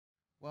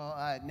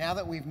Well, now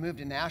that we've moved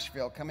to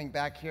Nashville, coming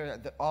back here,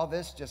 all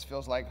this just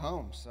feels like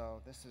home.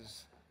 So this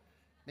is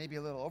maybe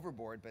a little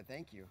overboard, but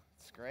thank you.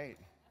 It's great.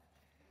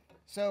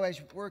 So as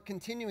we're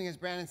continuing, as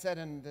Brandon said,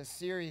 in the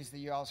series that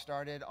you all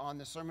started on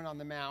the Sermon on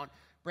the Mount,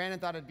 Brandon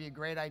thought it'd be a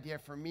great idea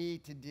for me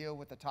to deal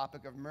with the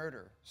topic of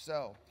murder.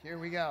 So here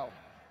we go.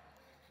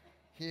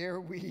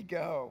 Here we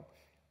go.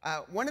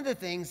 One of the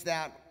things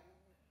that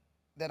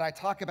I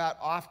talk about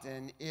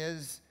often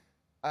is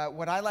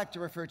what I like to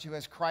refer to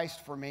as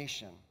Christ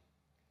formation.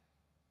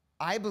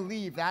 I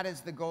believe that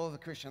is the goal of the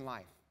Christian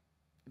life.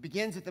 It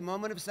begins at the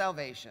moment of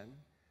salvation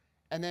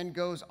and then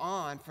goes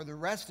on for the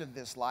rest of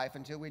this life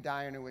until we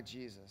die and are with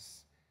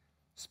Jesus.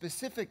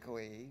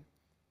 Specifically,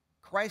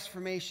 Christ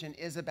formation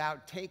is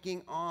about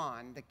taking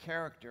on the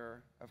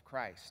character of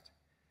Christ.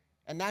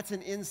 And that's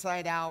an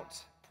inside-out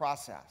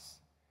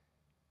process.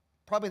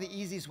 Probably the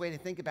easiest way to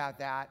think about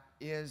that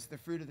is the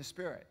fruit of the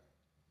Spirit.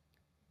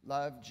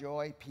 Love,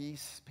 joy,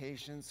 peace,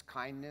 patience,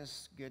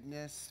 kindness,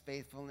 goodness,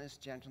 faithfulness,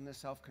 gentleness,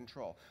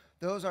 self-control.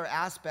 Those are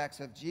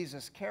aspects of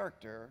Jesus'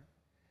 character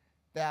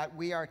that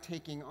we are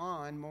taking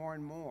on more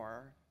and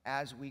more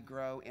as we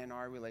grow in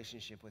our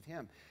relationship with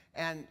Him.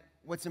 And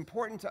what's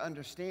important to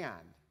understand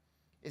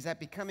is that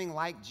becoming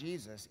like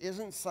Jesus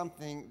isn't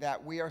something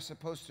that we are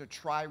supposed to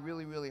try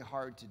really, really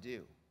hard to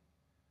do.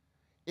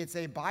 It's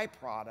a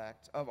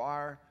byproduct of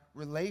our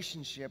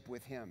relationship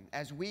with Him.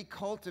 As we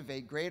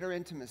cultivate greater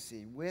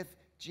intimacy with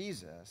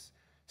Jesus,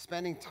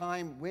 spending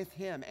time with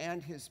Him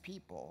and His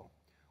people,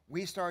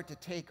 we start to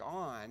take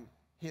on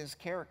His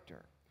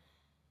character.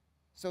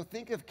 So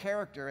think of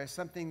character as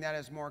something that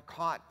is more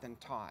caught than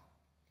taught.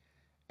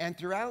 And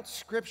throughout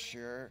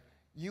Scripture,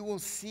 you will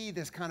see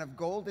this kind of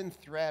golden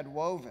thread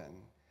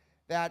woven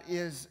that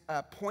is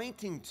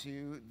pointing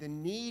to the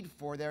need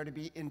for there to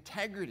be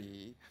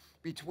integrity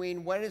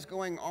between what is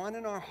going on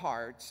in our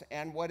hearts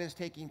and what is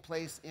taking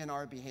place in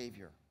our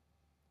behavior.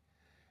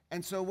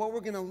 And so what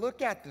we're going to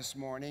look at this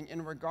morning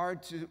in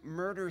regard to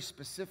murder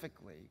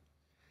specifically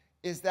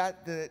is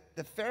that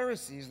the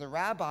Pharisees, the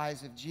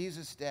rabbis of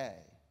Jesus' day,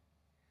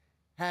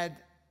 had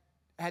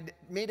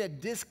made a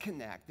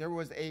disconnect. There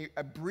was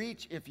a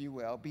breach, if you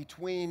will,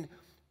 between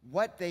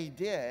what they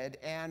did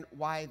and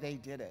why they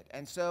did it.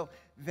 And so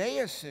they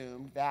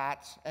assumed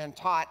that, and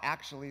taught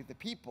actually the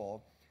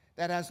people,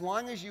 that as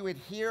long as you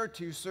adhere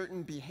to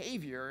certain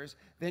behaviors,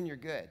 then you're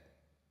good.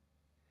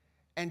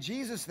 And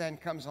Jesus then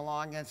comes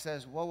along and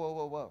says, whoa, whoa,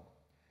 whoa, whoa.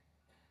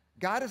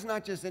 God is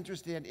not just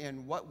interested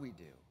in what we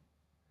do.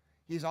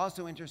 He's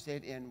also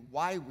interested in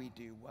why we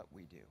do what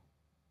we do.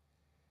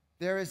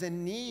 There is a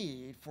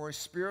need for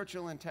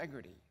spiritual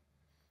integrity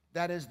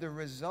that is the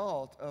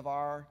result of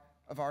our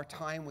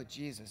time with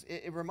Jesus.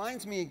 It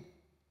reminds me,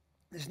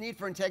 this need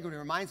for integrity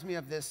reminds me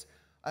of this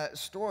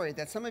story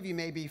that some of you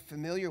may be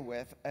familiar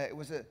with. It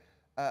was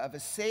of a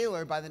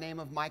sailor by the name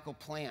of Michael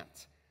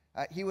Plant.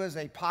 He was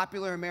a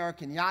popular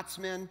American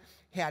yachtsman.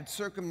 He had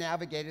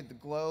circumnavigated the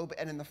globe,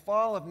 and in the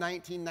fall of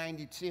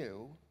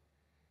 1992,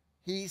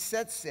 he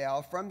set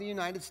sail from the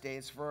United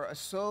States for a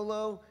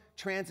solo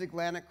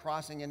transatlantic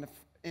crossing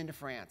into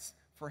France.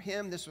 For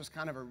him, this was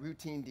kind of a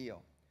routine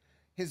deal.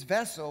 His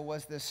vessel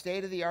was the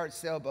state-of-the-art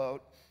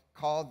sailboat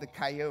called the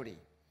Coyote.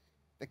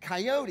 The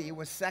Coyote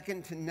was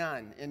second to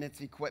none in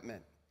its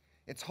equipment.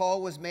 Its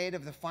hull was made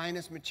of the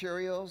finest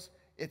materials.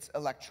 Its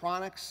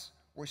electronics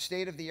were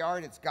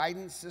state-of-the-art. Its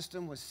guidance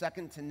system was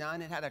second to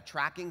none. It had a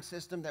tracking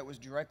system that was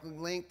directly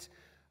linked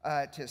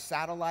to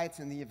satellites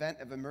in the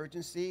event of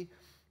emergency.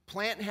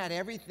 Plant had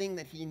everything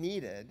that he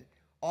needed,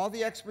 all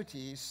the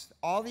expertise,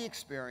 all the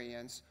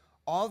experience,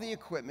 all the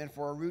equipment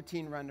for a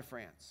routine run to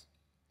France.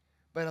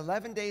 But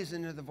 11 days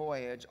into the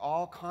voyage,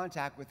 all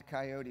contact with the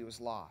Coyote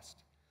was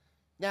lost.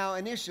 Now,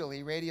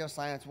 initially, radio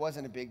silence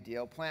wasn't a big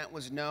deal. Plant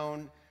was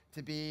known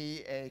to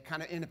be a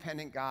kind of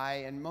independent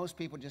guy, and most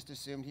people just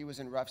assumed he was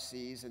in rough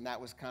seas, and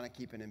that was kind of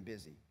keeping him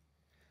busy.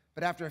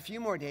 But after a few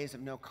more days of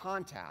no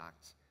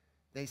contact,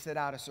 they set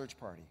out a search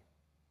party.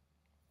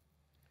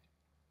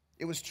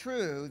 It was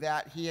true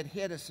that he had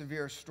hit a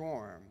severe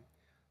storm,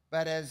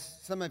 but as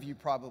some of you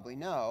probably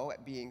know,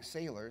 being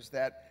sailors,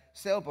 that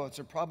sailboats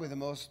are probably the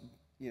most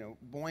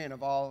buoyant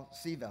of all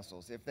sea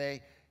vessels. If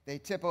they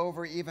tip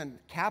over, even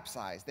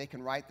capsize, they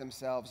can right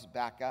themselves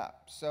back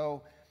up.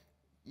 So,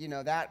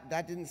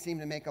 that didn't seem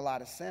to make a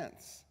lot of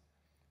sense.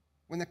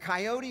 When the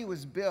Coyote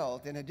was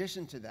built, in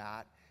addition to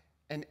that,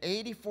 an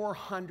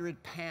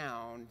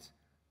 8,400-pound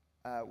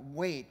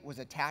weight was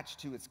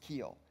attached to its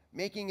keel,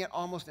 making it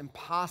almost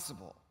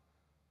impossible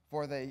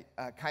for the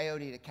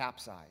Coyote to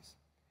capsize.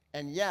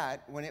 And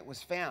yet, when it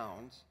was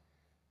found,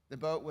 the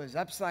boat was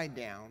upside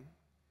down,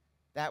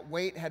 that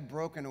weight had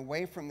broken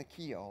away from the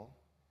keel,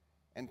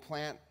 and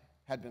Plant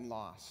had been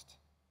lost.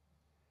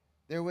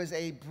 There was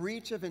a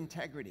breach of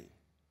integrity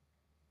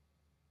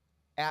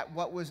at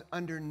what was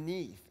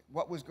underneath,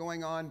 what was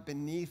going on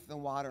beneath the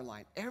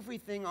waterline.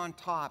 Everything on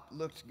top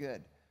looked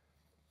good.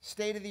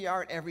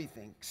 State-of-the-art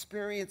everything,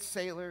 experienced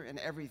sailor and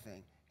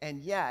everything.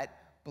 And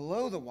yet,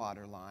 below the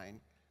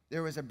waterline,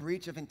 there was a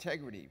breach of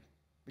integrity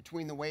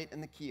between the weight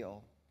and the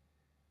keel,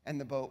 and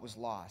the boat was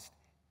lost.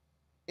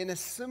 In a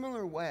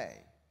similar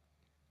way,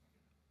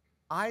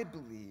 I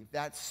believe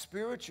that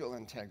spiritual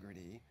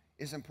integrity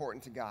is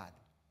important to God.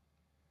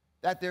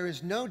 That there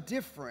is no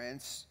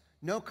difference,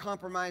 no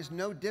compromise,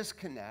 no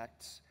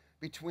disconnect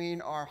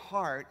between our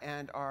heart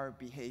and our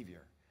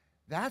behavior.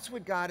 That's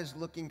what God is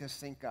looking to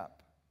sync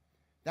up.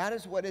 That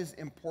is what is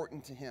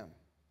important to him.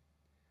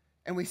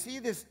 And we see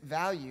this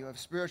value of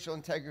spiritual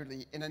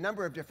integrity in a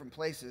number of different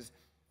places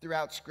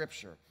throughout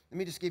Scripture. Let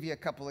me just give you a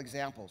couple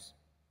examples.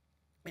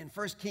 In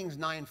 1 Kings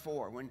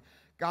 9:4, when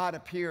God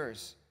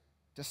appears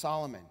to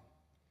Solomon,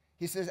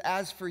 he says,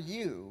 "As for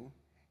you,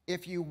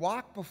 if you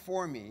walk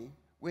before me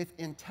with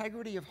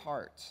integrity of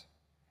heart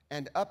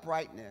and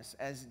uprightness,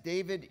 as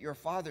David your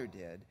father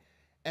did,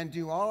 and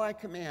do all I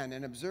command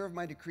and observe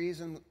my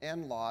decrees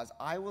and laws,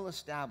 I will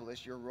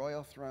establish your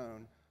royal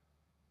throne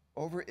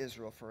over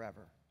Israel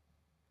forever."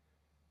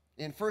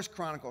 In 1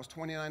 Chronicles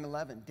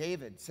 29:11,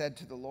 David said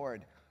to the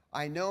Lord,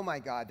 "I know, my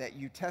God, that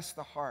you test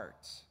the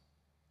hearts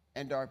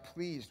and are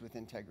pleased with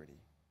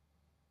integrity."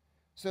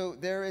 So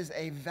there is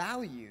a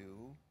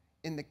value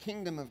in the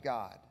kingdom of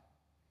God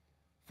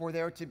for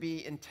there to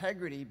be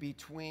integrity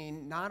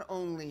between not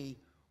only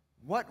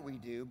what we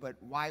do,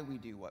 but why we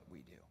do what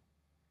we do.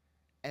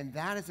 And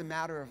that is a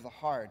matter of the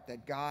heart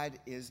that God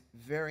is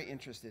very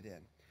interested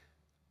in.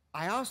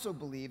 I also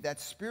believe that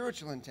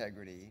spiritual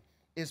integrity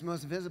is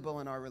most visible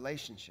in our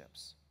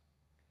relationships.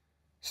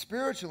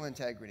 Spiritual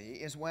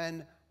integrity is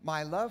when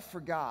my love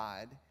for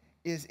God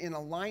is in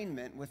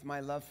alignment with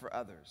my love for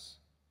others.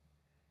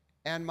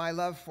 And my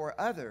love for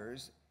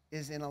others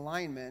is in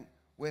alignment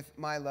with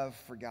my love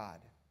for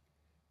God.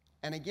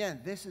 And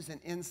again, this is an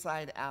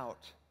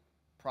inside-out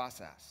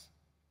process.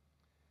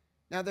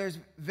 Now, there's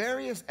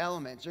various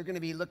elements you're going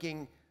to be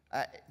looking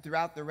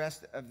throughout the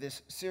rest of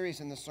this series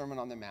in the Sermon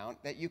on the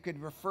Mount that you could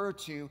refer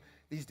to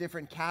these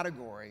different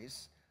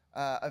categories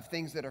of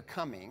things that are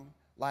coming,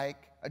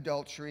 like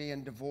adultery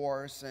and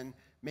divorce and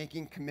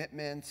making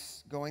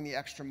commitments, going the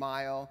extra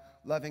mile,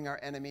 loving our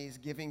enemies,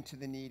 giving to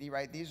the needy,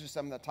 right? These are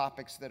some of the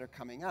topics that are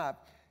coming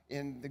up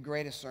in the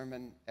greatest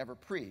sermon ever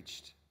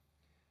preached.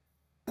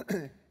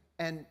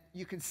 And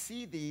you can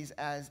see these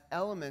as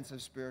elements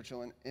of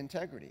spiritual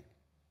integrity.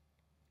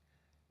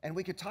 And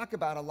we could talk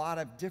about a lot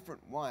of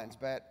different ones,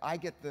 but I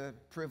get the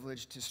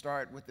privilege to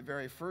start with the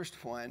very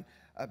first one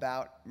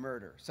about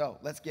murder. So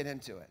let's get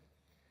into it.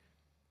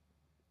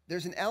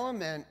 There's an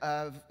element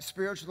of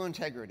spiritual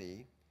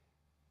integrity,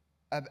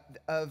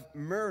 of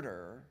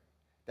murder,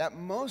 that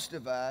most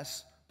of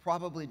us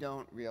probably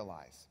don't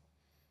realize.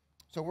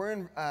 So we're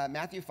in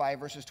Matthew 5,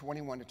 verses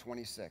 21 to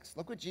 26.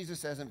 Look what Jesus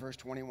says in verse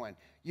 21.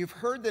 "You've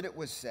heard that it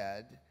was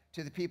said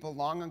to the people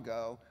long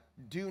ago,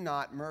 'Do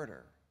not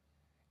murder.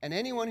 And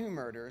anyone who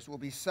murders will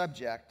be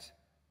subject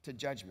to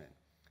judgment.'"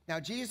 Now,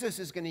 Jesus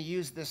is going to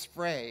use this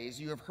phrase,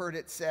 "You have heard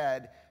it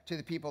said to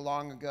the people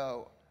long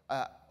ago,"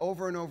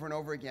 over and over and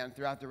over again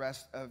throughout the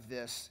rest of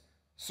this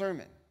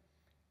sermon.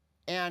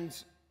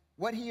 And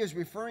what he is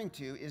referring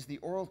to is the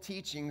oral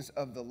teachings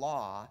of the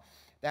law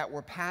that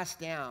were passed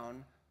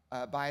down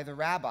by the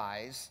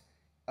rabbis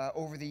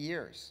over the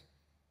years.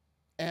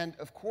 And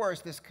of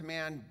course, this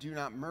command, "Do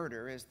not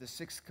murder," is the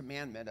sixth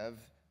commandment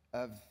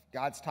of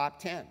God's top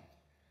 10.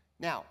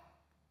 Now,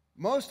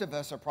 most of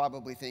us are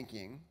probably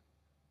thinking,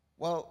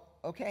 well,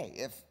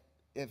 okay,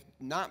 if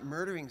not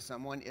murdering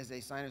someone is a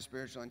sign of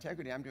spiritual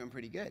integrity, I'm doing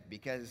pretty good,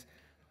 because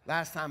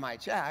last time I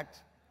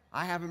checked,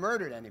 I haven't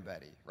murdered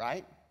anybody,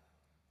 right?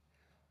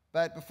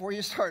 But before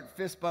you start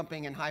fist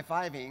bumping and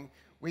high-fiving,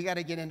 we got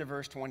to get into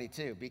verse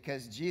 22,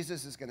 because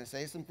Jesus is going to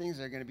say some things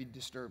that are going to be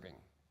disturbing.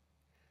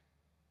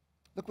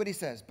 Look what he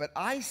says. "But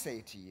I say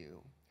to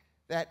you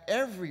that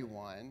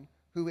everyone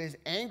who is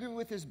angry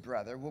with his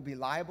brother will be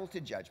liable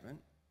to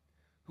judgment.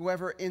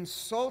 Whoever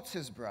insults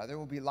his brother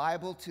will be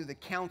liable to the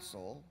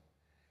council,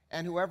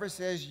 and whoever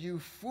says 'you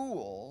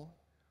fool'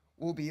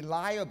 will be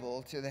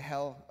liable to the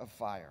hell of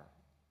fire."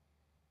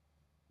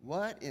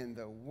 What in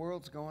the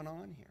world's going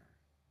on here?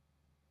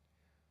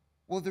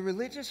 Well, the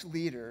religious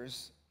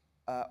leaders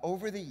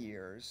over the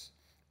years,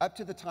 up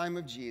to the time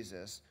of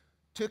Jesus,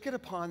 took it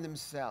upon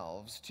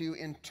themselves to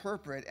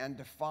interpret and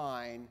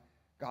define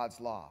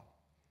God's law.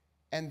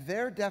 And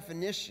their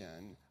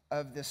definition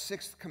of the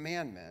sixth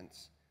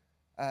commandment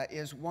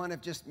is one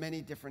of just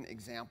many different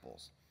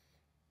examples.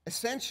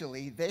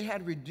 Essentially, they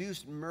had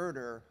reduced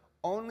murder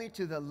only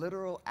to the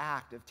literal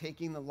act of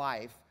taking the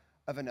life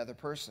of another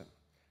person.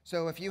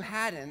 So if you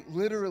hadn't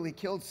literally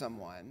killed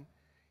someone,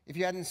 if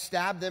you hadn't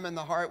stabbed them in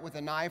the heart with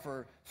a knife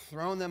or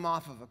thrown them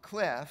off of a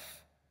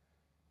cliff,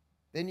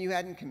 then you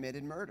hadn't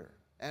committed murder.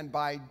 And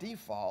by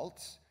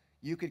default,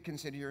 you could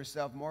consider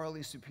yourself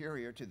morally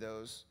superior to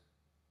those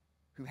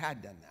who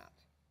had done that.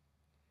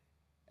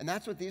 And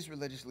that's what these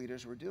religious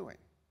leaders were doing.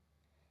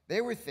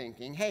 They were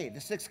thinking, hey, the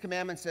sixth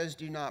commandment says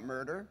do not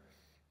murder.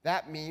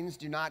 That means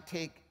do not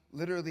take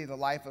literally the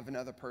life of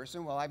another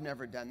person. Well, I've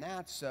never done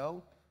that,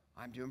 so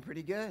I'm doing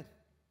pretty good.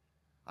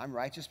 I'm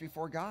righteous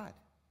before God.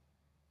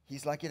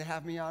 He's lucky to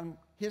have me on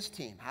his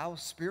team. How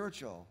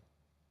spiritual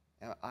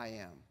I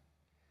am.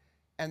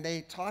 And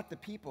they taught the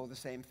people the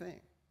same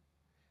thing.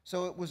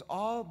 So it was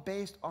all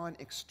based on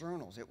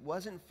externals. It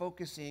wasn't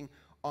focusing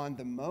on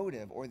the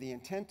motive or the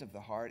intent of the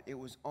heart. It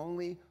was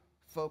only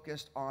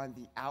focused on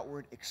the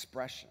outward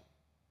expression.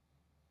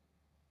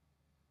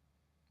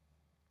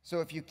 So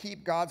if you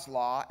keep God's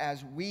law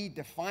as we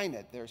define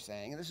it, they're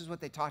saying, and this is what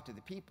they taught to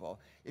the people,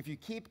 if you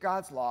keep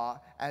God's law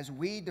as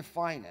we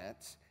define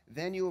it,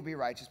 then you will be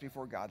righteous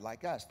before God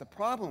like us. The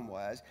problem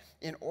was,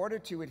 in order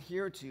to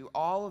adhere to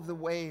all of the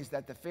ways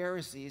that the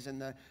Pharisees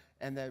and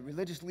the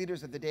religious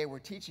leaders of the day were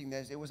teaching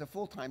this, it was a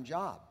full-time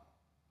job,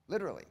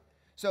 literally.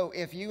 So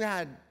if you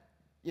had,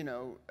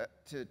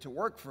 to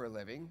work for a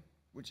living,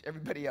 which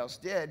everybody else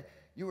did,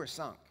 you were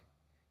sunk.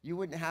 You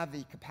wouldn't have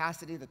the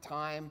capacity, the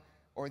time,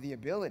 or the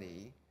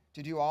ability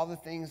to do all the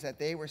things that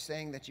they were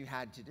saying that you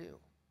had to do.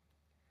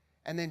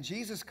 And then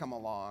Jesus comes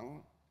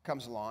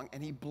along,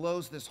 and he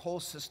blows this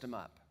whole system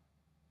up.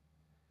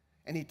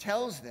 And he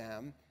tells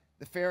them,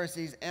 the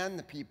Pharisees and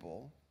the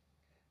people,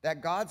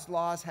 that God's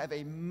laws have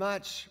a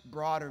much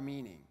broader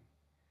meaning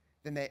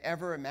than they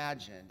ever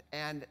imagined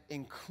and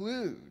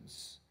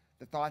includes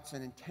the thoughts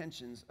and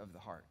intentions of the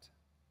heart.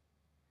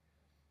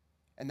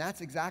 And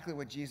that's exactly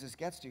what Jesus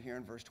gets to here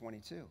in verse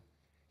 22.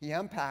 He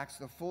unpacks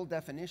the full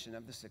definition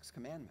of the sixth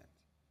commandment.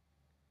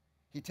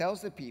 He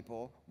tells the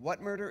people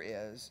what murder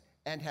is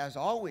and has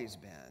always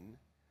been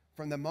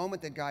from the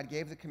moment that God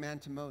gave the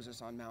command to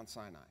Moses on Mount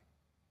Sinai.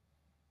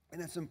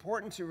 And it's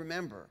important to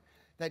remember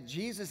that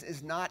Jesus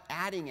is not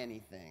adding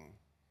anything.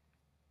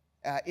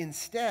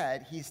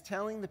 Instead, he's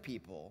telling the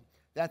people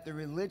that the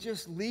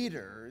religious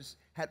leaders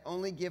had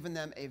only given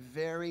them a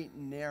very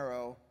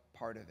narrow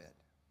part of it.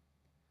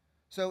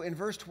 So in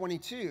verse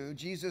 22,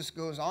 Jesus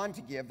goes on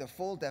to give the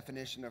full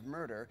definition of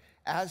murder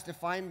as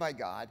defined by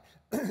God,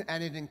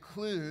 and it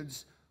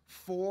includes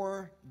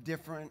 4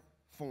 different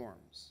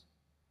forms.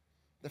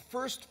 The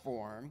first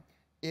form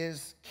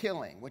is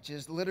killing, which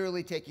is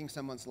literally taking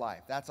someone's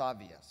life. That's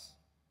obvious.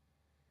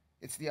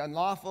 It's the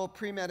unlawful,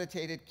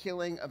 premeditated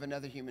killing of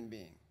another human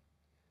being.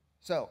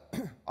 So,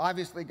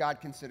 obviously,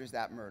 God considers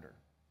that murder.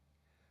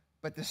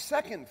 But the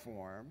second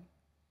form,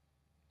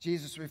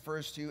 Jesus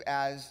refers to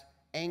as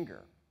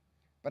anger.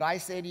 But I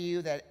say to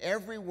you that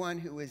everyone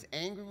who is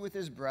angry with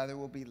his brother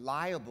will be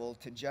liable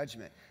to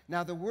judgment.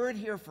 Now, the word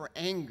here for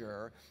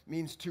anger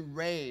means to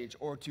rage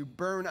or to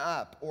burn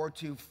up or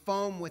to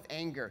foam with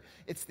anger.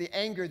 It's the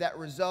anger that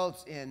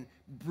results in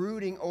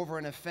brooding over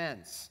an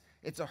offense.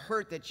 It's a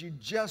hurt that you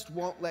just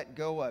won't let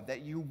go of,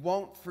 that you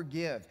won't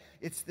forgive.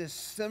 It's this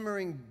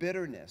simmering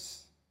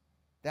bitterness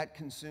that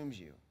consumes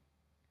you.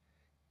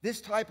 This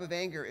type of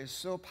anger is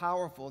so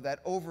powerful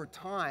that over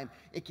time,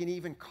 it can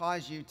even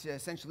cause you to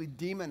essentially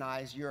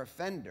demonize your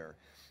offender,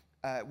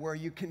 where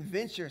you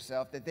convince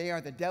yourself that they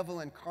are the devil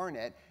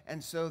incarnate,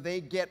 and so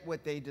they get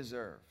what they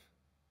deserve.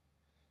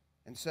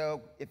 And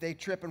so if they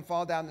trip and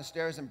fall down the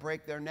stairs and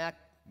break their neck,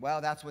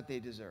 well, that's what they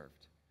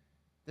deserved.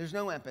 There's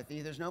no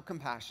empathy. There's no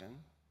compassion.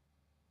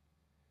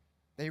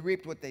 They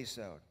reaped what they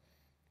sowed.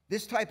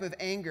 This type of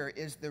anger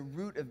is the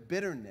root of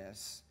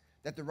bitterness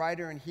that the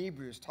writer in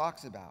Hebrews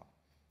talks about.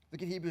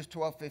 Look at Hebrews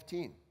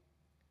 12:15.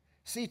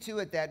 See to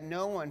it that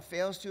no one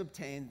fails to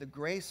obtain the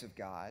grace of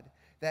God,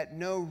 that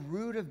no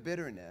root of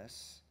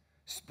bitterness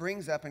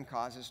springs up and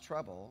causes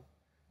trouble,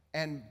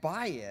 and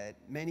by it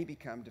many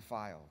become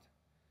defiled.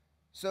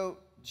 So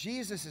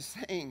Jesus is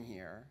saying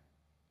here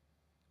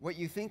what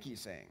you think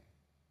he's saying,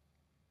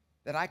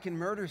 that I can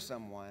murder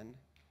someone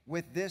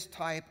with this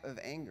type of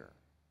anger.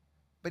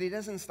 But he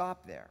doesn't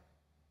stop there.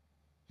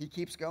 He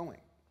keeps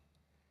going.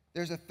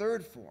 There's a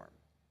third form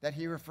that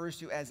he refers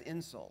to as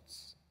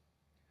insults.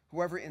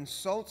 Whoever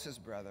insults his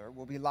brother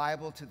will be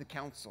liable to the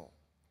council.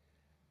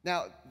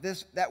 Now,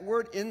 that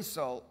word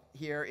insult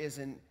here is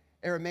an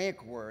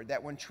Aramaic word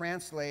that when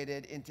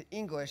translated into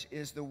English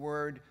is the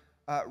word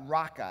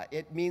raka.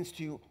 It means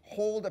to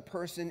hold a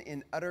person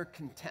in utter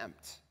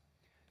contempt,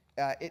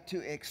 to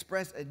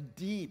express a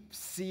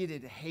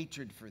deep-seated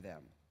hatred for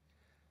them.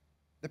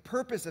 The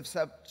purpose of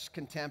such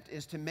contempt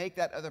is to make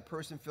that other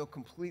person feel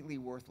completely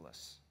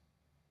worthless.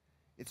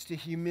 It's to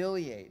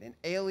humiliate and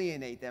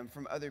alienate them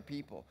from other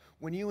people.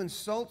 When you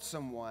insult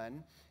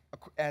someone,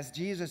 as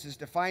Jesus is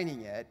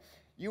defining it,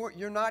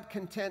 you're not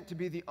content to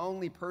be the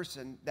only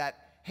person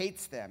that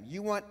hates them.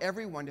 You want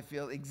everyone to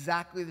feel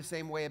exactly the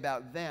same way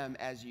about them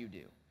as you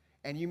do.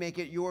 And you make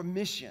it your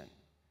mission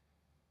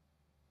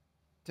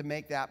to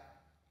make that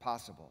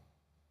possible.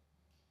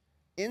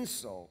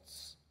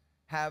 Insults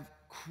have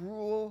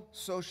cruel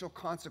social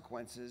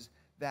consequences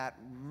that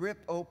rip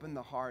open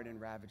the heart and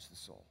ravage the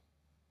soul.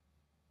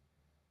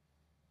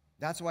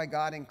 That's why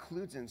God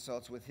includes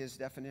insults with his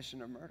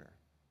definition of murder.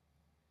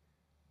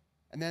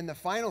 And then the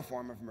final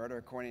form of murder,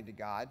 according to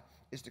God,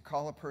 is to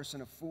call a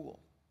person a fool.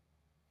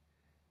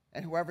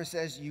 And whoever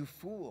says, "you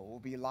fool," will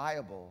be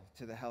liable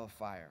to the hell of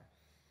fire.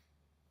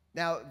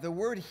 Now, the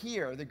word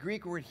here, the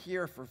Greek word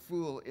here for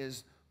fool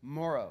is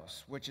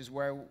moros, which is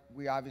where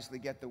we obviously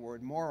get the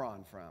word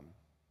moron from.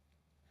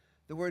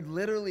 The word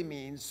literally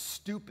means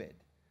stupid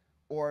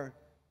or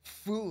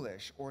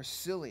foolish or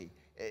silly.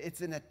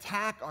 It's an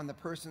attack on the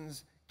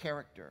person's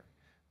character.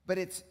 But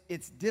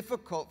it's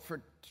difficult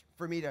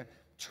for me to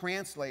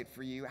translate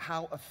for you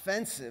how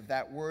offensive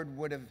that word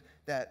would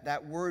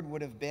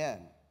have been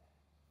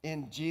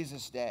in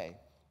Jesus' day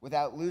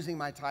without losing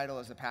my title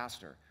as a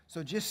pastor.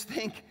 So just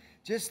think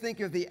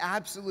of the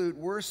absolute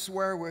worst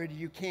swear word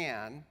you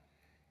can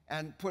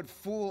and put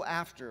fool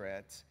after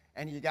it,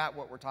 and you got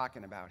what we're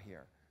talking about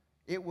here.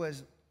 It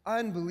was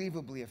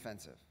unbelievably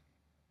offensive.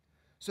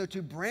 So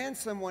to brand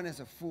someone as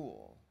a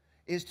fool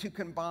is to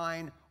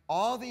combine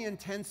all the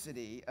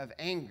intensity of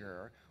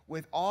anger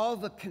with all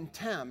the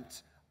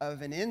contempt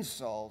of an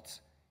insult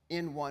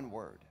in one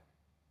word.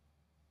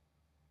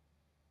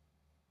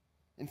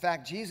 In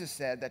fact, Jesus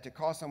said that to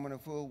call someone a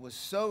fool was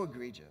so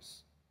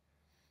egregious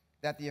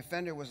that the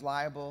offender was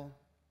liable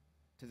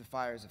to the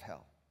fires of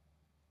hell.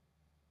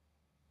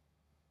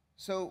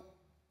 So,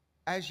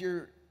 as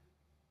you're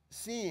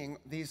seeing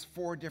these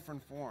 4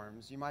 different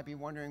forms, you might be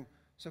wondering,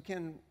 so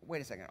Ken,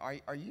 wait a second,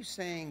 are you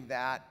saying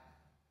that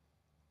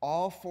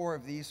all 4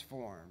 of these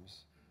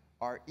forms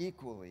are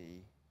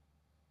equally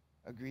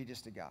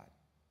egregious to God?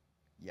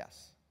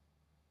 Yes.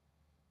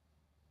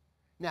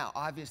 Now,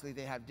 obviously,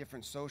 they have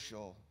different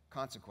social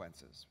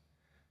consequences.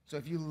 So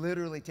if you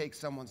literally take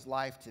someone's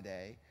life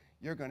today,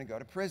 you're going to go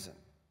to prison.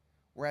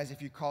 Whereas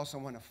if you call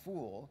someone a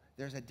fool,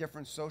 there's a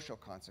different social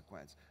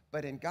consequence.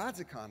 But in God's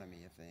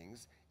economy of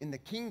things, in the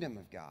kingdom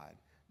of God,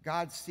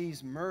 God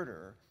sees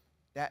murder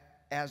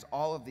as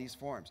all of these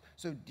forms.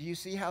 So do you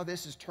see how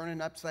this is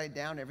turning upside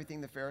down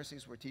everything the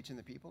Pharisees were teaching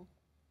the people?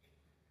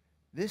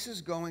 This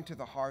is going to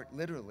the heart,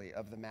 literally,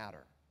 of the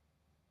matter.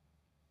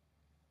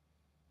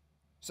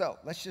 So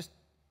let's just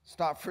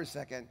stop for a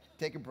second,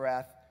 take a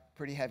breath,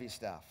 pretty heavy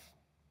stuff.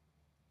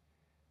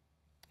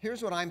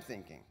 Here's what I'm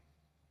thinking.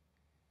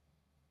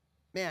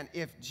 Man,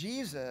 if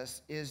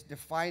Jesus is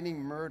defining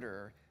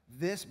murder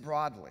this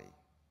broadly,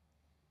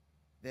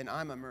 then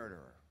I'm a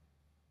murderer.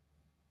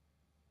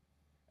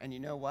 And you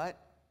know what?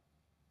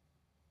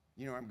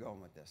 You know where I'm going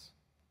with this.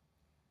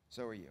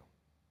 So are you.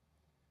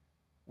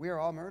 We are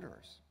all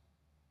murderers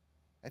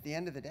at the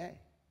end of the day.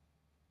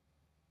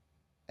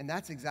 And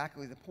that's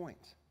exactly the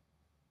point.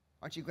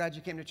 Aren't you glad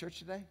you came to church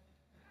today?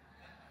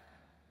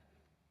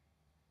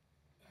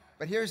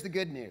 But here's the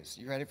good news.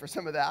 You ready for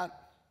some of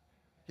that?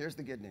 Here's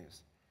the good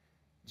news.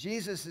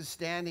 Jesus is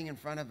standing in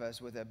front of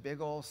us with a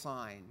big old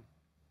sign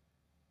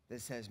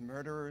that says,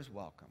 "Murderers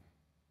welcome.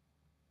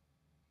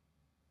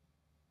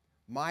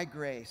 My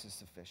grace is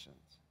sufficient.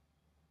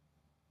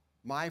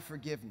 My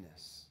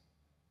forgiveness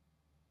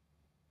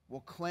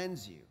will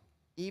cleanse you,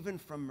 even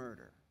from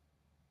murder."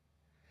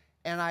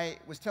 And I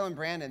was telling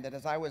Brandon that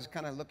as I was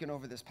kind of looking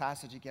over this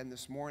passage again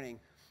this morning,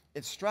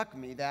 it struck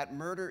me that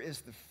murder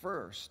is the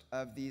first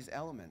of these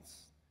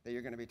elements that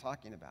you're going to be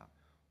talking about.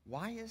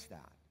 Why is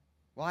that?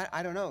 Well,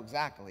 I don't know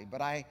exactly,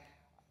 but I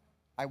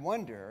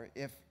wonder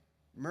if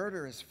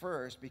murder is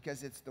first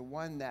because it's the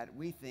one that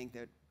we think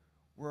that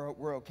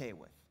we're okay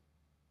with,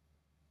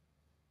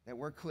 that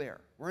we're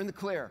clear. We're in the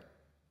clear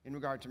in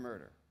regard to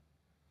murder.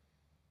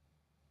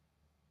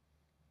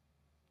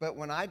 But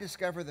when I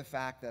discover the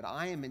fact that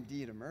I am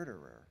indeed a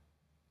murderer,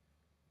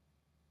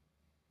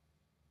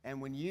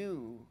 and when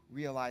you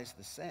realize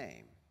the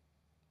same,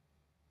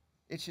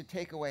 it should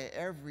take away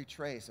every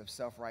trace of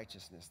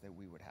self-righteousness that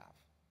we would have.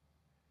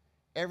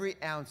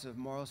 Every ounce of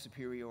moral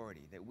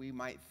superiority that we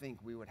might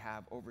think we would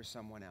have over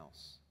someone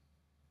else.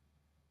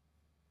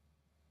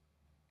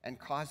 And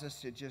cause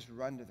us to just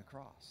run to the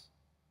cross.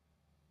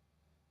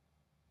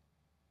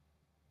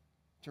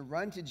 To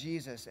run to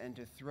Jesus and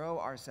to throw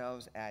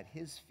ourselves at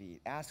his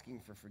feet, asking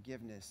for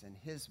forgiveness and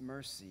his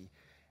mercy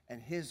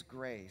and his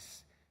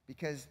grace.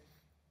 Because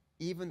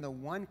even the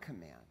one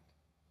command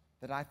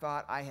that I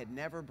thought I had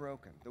never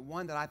broken, the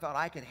one that I thought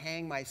I could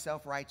hang my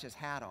self-righteous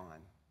hat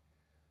on,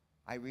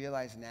 I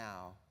realize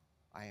now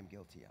I am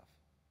guilty of.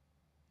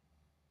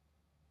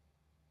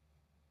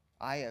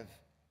 I have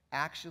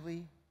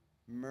actually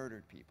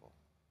murdered people,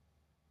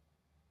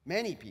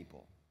 many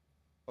people,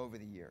 over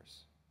the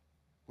years,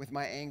 with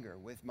my anger,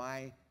 with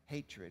my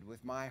hatred,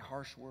 with my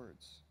harsh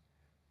words.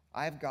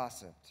 I've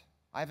gossiped.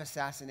 I've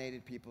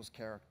assassinated people's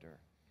character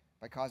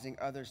by causing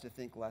others to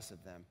think less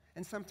of them.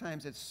 And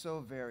sometimes it's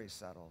so very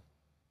subtle.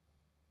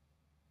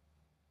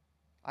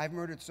 I've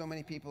murdered so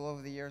many people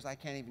over the years, I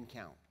can't even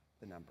count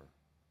the number.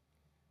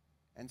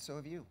 And so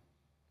have you.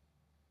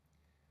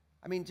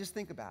 I mean, just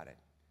think about it.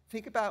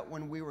 Think about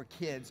when we were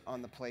kids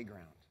on the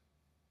playground.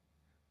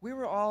 We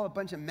were all a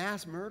bunch of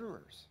mass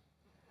murderers.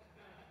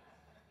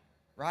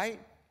 Right?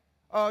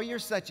 Oh, you're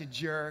such a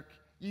jerk.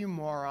 You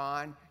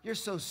moron. You're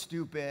so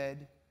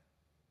stupid.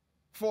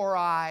 4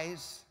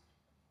 eyes.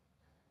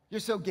 You're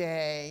so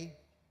gay.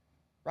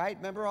 Right?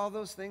 Remember all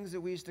those things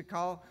that we used to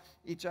call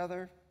each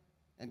other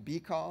and be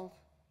called?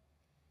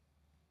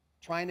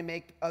 Trying to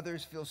make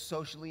others feel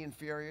socially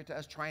inferior to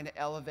us, trying to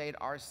elevate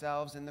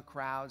ourselves in the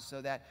crowd so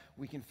that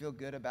we can feel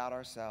good about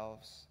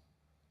ourselves.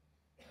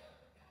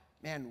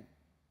 Man,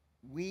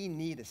 we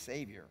need a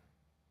Savior.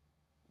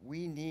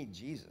 We need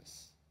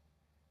Jesus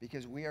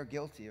because we are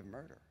guilty of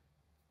murder.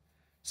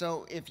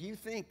 So if you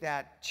think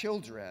that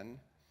children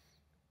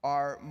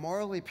are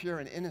morally pure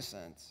and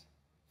innocent,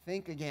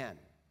 think again.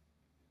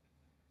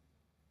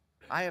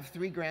 I have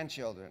 3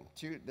 grandchildren.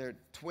 Their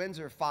twins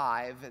are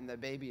 5, and the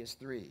baby is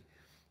 3.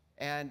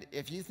 And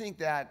if you think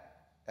that,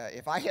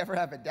 if I ever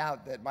have a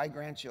doubt that my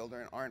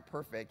grandchildren aren't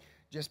perfect,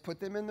 just put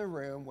them in the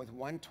room with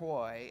one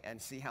toy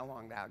and see how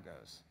long that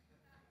goes.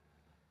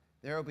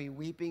 There will be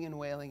weeping and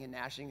wailing and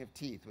gnashing of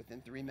teeth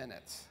within 3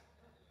 minutes.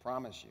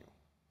 Promise you.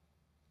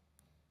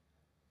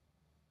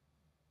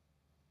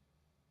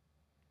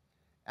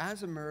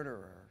 As a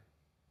murderer,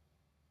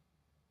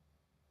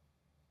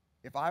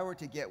 if I were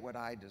to get what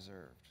I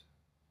deserved,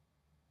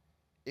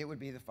 it would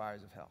be the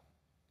fires of hell.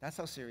 That's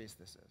how serious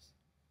this is.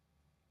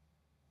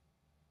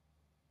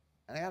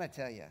 And I got to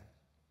tell you,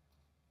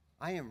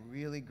 I am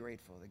really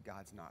grateful that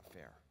God's not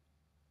fair,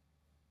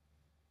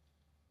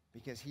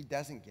 because he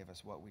doesn't give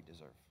us what we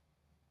deserve.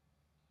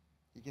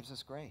 He gives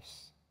us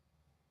grace.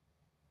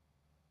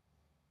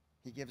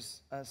 He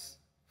gives us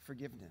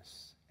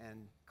forgiveness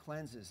and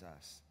cleanses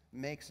us,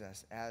 makes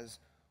us as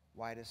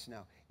white as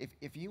snow.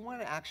 If you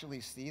want to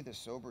actually see the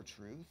sober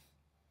truth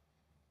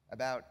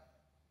about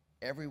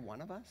every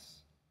one of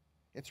us,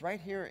 it's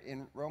right here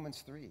in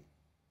Romans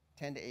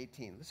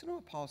 3:10-18. Listen to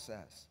what Paul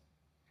says.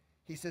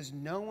 He says,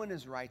 no one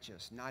is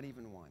righteous, not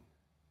even one.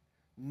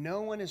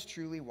 No one is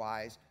truly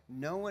wise.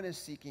 No one is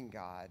seeking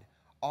God.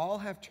 All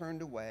have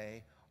turned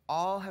away.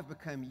 All have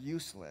become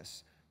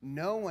useless.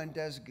 No one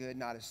does good,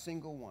 not a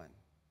single one.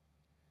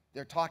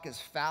 Their talk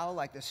is foul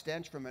like the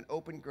stench from an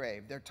open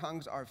grave. Their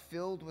tongues are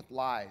filled with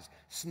lies.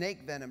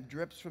 Snake venom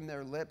drips from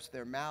their lips.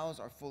 Their mouths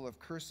are full of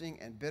cursing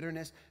and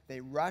bitterness.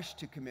 They rush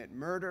to commit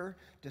murder.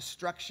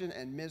 Destruction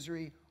and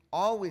misery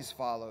always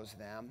follows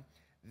them.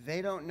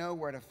 They don't know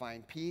where to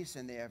find peace,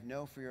 and they have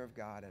no fear of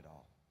God at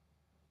all.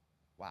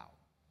 Wow.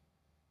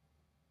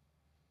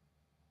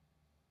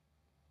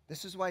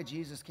 This is why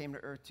Jesus came to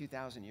earth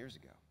 2,000 years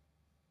ago.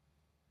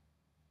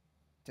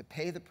 To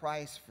pay the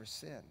price for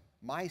sin,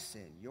 my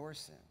sin, your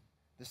sin,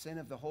 the sin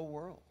of the whole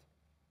world,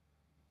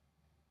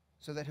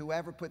 so that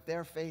whoever put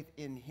their faith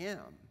in him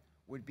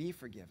would be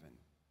forgiven,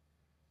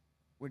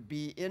 would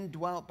be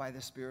indwelt by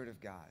the Spirit of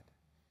God,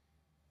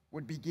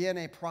 would begin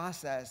a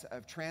process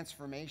of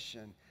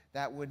transformation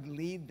that would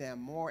lead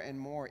them more and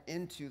more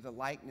into the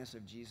likeness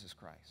of Jesus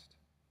Christ.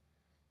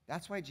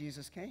 That's why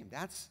Jesus came.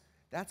 That's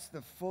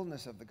the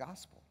fullness of the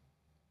gospel.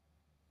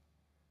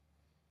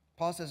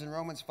 Paul says in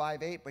Romans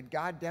 5:8, but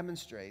God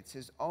demonstrates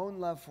his own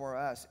love for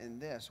us in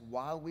this: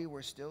 while we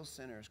were still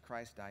sinners,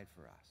 Christ died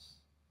for us.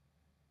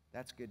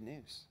 That's good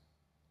news.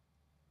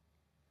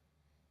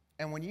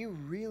 And when you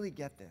really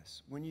get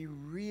this, when you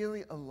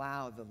really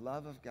allow the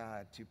love of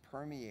God to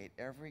permeate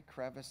every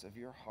crevice of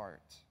your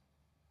heart,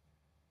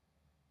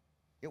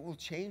 it will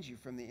change you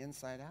from the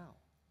inside out.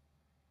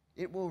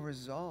 It will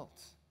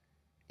result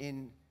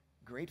in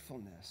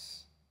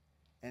gratefulness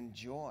and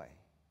joy.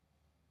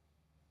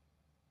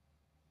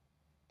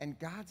 And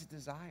God's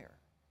desire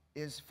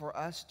is for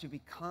us to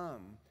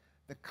become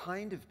the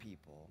kind of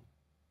people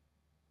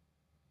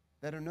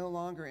that are no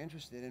longer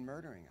interested in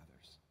murdering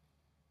others.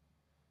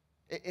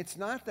 It's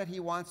not that he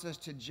wants us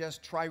to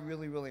just try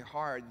really, really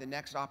hard the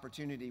next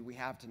opportunity we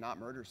have to not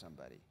murder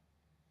somebody.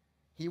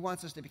 He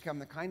wants us to become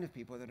the kind of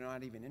people that are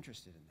not even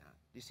interested in that.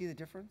 Do you see the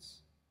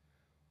difference?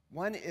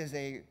 One is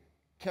a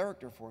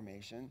character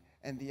formation,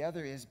 and the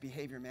other is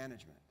behavior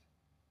management.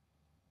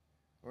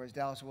 Or as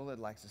Dallas Willard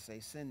likes to say,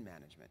 sin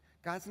management.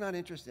 God's not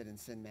interested in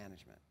sin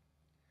management.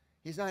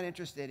 He's not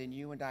interested in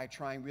you and I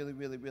trying really,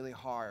 really, really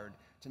hard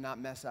to not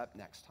mess up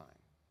next time.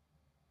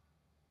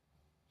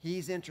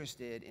 He's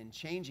interested in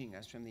changing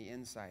us from the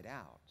inside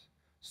out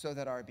so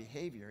that our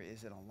behavior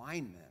is in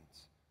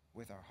alignment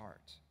with our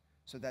heart,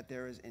 so that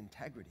there is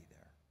integrity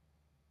there.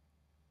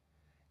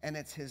 And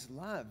it's his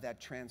love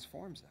that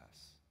transforms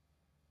us.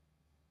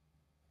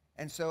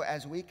 And so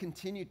as we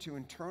continue to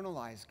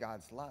internalize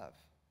God's love,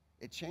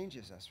 it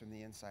changes us from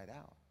the inside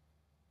out.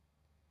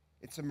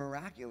 It's a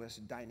miraculous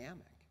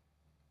dynamic.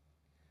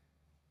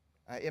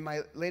 In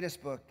my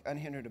latest book,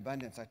 Unhindered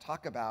Abundance, I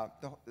talk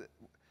about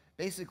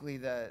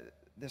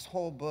this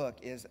whole book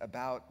is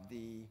about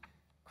the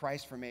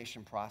Christ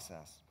formation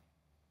process.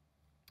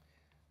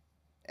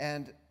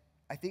 And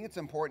I think it's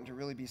important to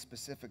really be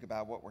specific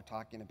about what we're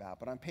talking about.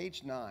 But on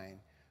page 9,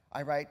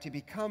 I write, to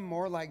become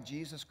more like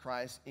Jesus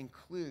Christ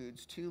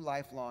includes 2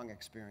 lifelong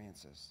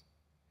experiences.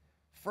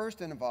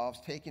 First, it involves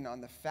taking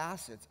on the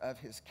facets of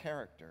his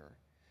character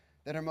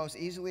that are most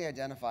easily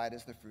identified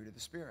as the fruit of the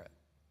Spirit: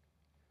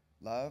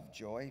 love,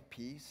 joy,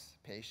 peace,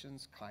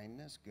 patience,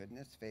 kindness,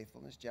 goodness,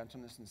 faithfulness,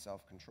 gentleness, and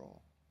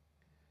self-control.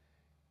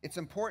 It's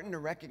important to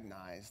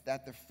recognize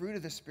that the fruit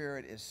of the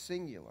Spirit is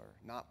singular,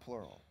 not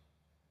plural.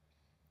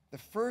 The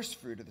first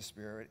fruit of the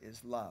Spirit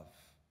is love.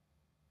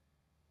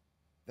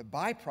 The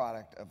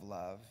byproduct of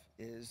love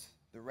is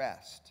the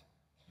rest: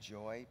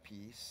 joy,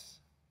 peace,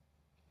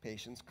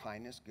 patience,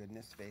 kindness,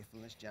 goodness,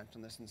 faithfulness,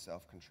 gentleness, and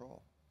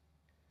self-control.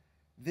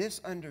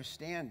 This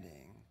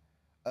understanding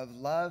of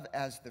love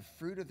as the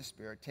fruit of the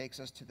Spirit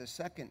takes us to the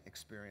second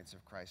experience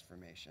of Christ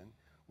formation,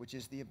 which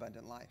is the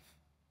abundant life.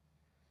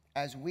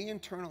 As we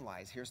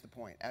internalize, here's the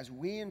point, as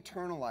we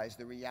internalize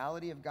the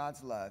reality of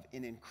God's love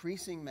in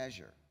increasing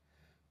measure,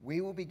 we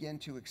will begin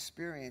to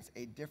experience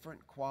a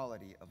different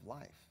quality of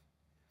life,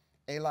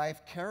 a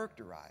life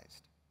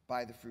characterized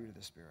by the fruit of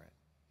the Spirit.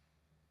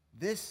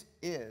 This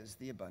is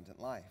the abundant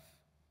life.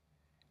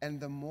 And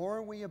the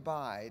more we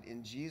abide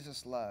in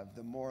Jesus' love,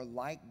 the more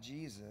like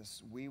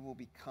Jesus we will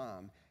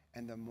become,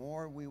 and the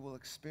more we will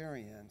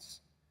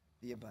experience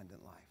the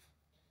abundant life.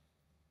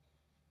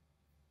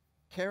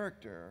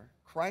 Character,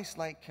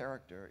 Christ-like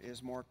character,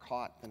 is more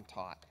caught than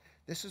taught.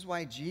 This is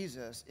why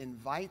Jesus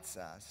invites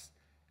us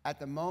at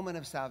the moment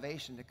of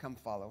salvation to come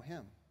follow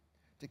him,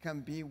 to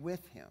come be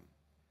with him.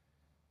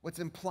 What's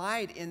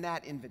implied in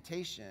that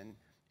invitation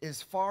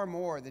is far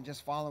more than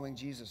just following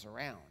Jesus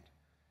around.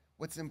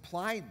 What's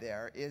implied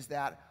there is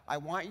that I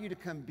want you to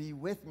come be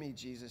with me,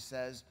 Jesus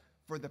says,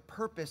 for the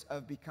purpose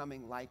of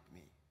becoming like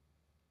me.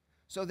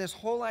 So this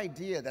whole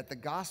idea that the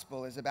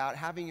gospel is about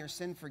having your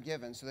sin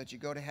forgiven so that you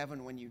go to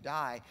heaven when you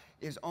die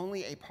is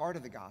only a part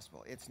of the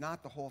gospel. It's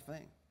not the whole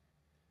thing.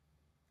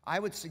 I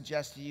would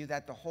suggest to you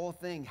that the whole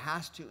thing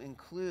has to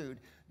include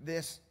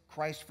this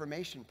Christ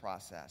formation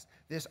process,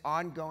 this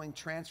ongoing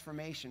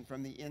transformation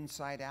from the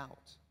inside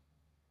out.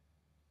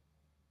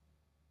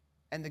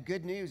 And the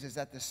good news is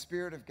that the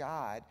Spirit of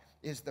God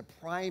is the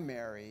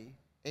primary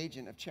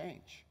agent of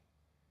change.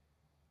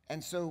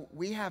 And so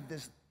we have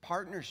this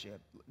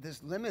partnership,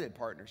 this limited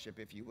partnership,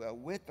 if you will,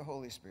 with the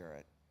Holy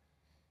Spirit.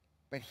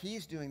 But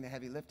he's doing the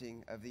heavy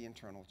lifting of the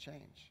internal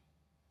change.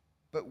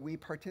 But we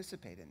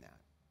participate in that.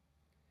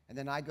 And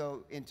then I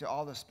go into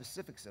all the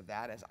specifics of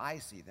that as I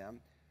see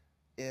them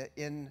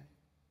in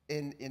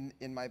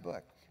my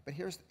book. But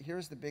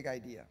here's the big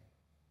idea.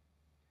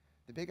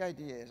 The big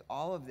idea is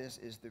all of this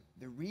is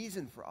the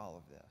reason for all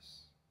of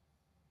this.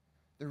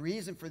 The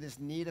reason for this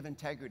need of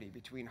integrity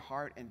between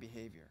heart and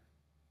behavior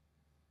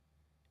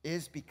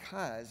is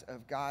because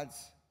of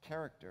God's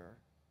character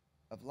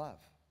of love.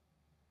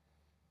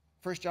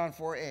 1 John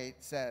 4:8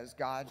 says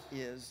God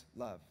is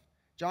love.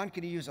 John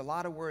could have used a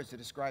lot of words to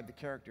describe the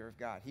character of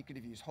God. He could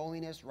have used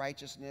holiness,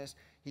 righteousness.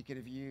 He could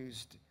have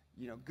used,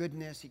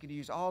 goodness. He could have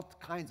used all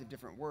kinds of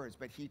different words,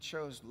 but he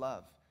chose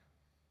love.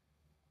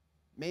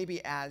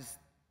 Maybe as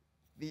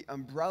the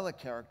umbrella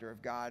character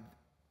of God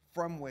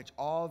from which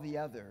all the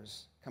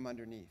others come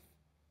underneath.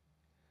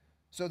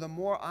 So the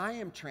more I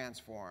am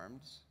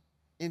transformed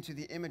into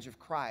the image of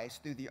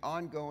Christ through the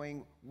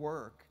ongoing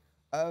work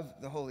of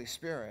the Holy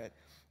Spirit,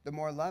 the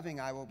more loving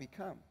I will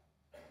become,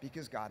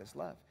 because God is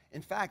love.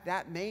 In fact,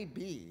 that may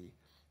be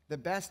the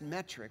best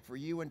metric for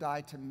you and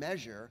I to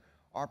measure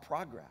our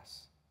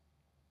progress.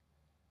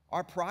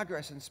 Our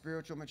progress in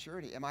spiritual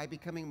maturity. Am I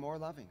becoming more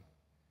loving?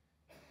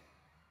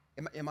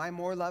 Am I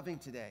more loving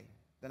today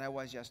than I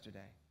was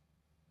yesterday?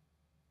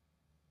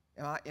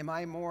 Am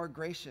I more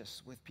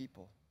gracious with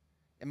people?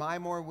 Am I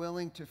more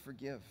willing to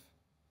forgive?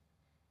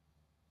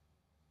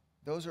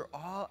 Those are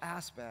all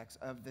aspects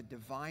of the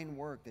divine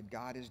work that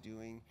God is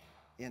doing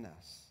in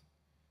us.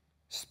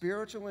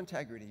 Spiritual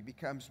integrity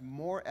becomes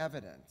more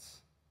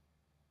evidence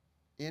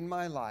in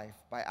my life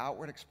by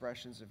outward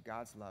expressions of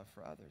God's love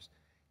for others.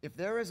 If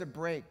there is a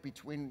break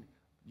between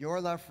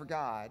your love for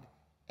God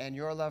and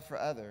your love for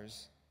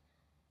others,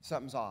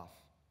 something's off.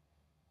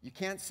 You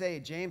can't say,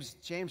 James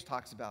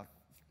talks about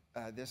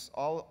this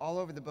all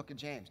over the book of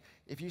James.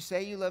 If you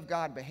say you love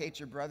God but hate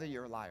your brother,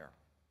 you're a liar.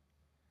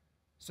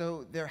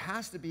 So there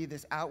has to be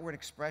this outward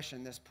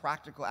expression, this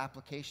practical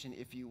application,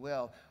 if you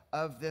will,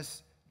 of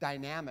this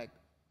dynamic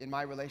in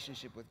my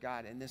relationship with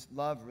God and this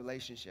love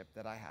relationship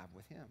that I have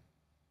with him.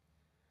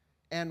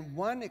 And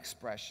one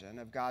expression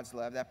of God's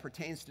love that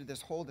pertains to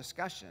this whole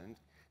discussion,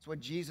 it's what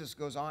Jesus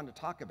goes on to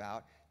talk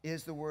about,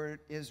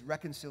 is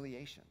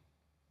reconciliation.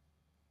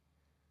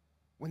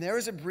 When there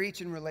is a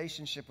breach in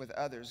relationship with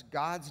others,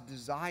 God's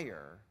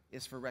desire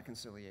is for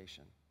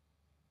reconciliation,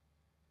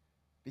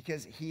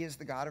 because he is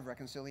the God of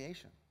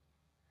reconciliation.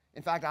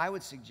 In fact, I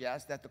would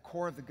suggest that the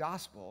core of the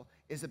gospel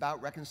is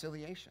about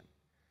reconciliation.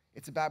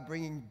 It's about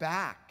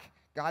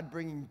God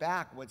bringing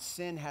back what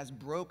sin has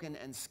broken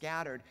and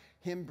scattered,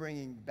 him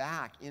bringing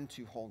back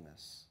into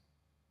wholeness.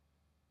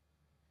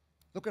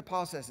 Look what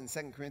Paul says in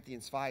 2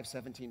 Corinthians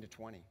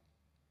 5:17-20.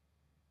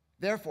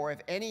 Therefore, if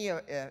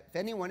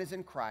anyone is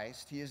in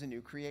Christ, he is a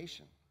new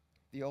creation.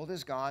 The old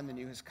is gone, the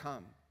new has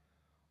come.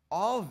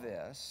 All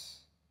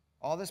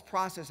this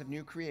process of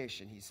new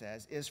creation, he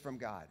says, is from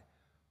God,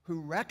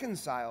 who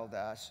reconciled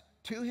us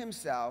to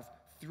himself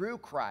through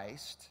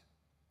Christ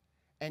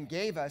and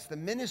gave us the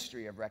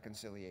ministry of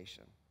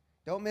reconciliation.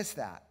 Don't miss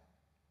that.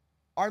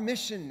 Our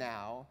mission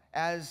now,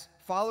 as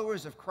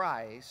followers of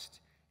Christ,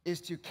 is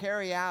to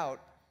carry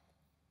out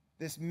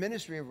this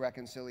ministry of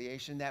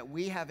reconciliation that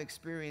we have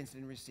experienced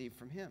and received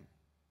from him.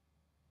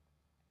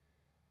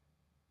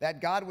 That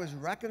God was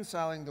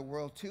reconciling the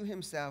world to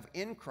himself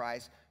in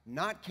Christ,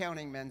 not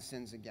counting men's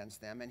sins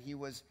against them, and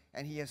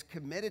he has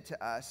committed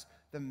to us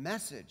the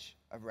message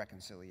of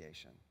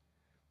reconciliation.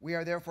 We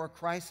are therefore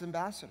Christ's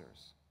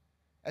ambassadors.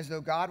 As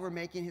though God were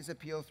making his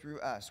appeal through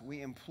us,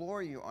 we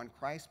implore you on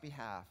Christ's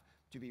behalf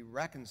to be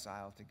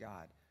reconciled to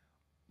God.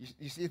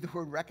 You see the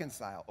word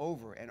reconcile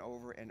over and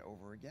over and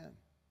over again.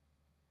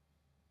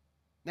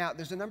 Now,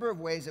 there's a number of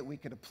ways that we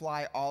could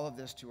apply all of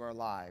this to our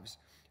lives,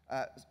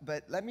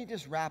 but let me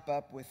just wrap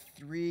up with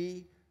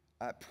three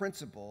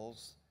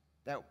principles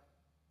that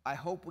I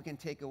hope we can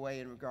take away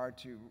in regard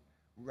to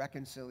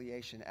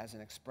reconciliation as an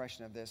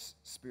expression of this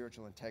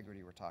spiritual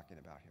integrity we're talking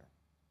about here.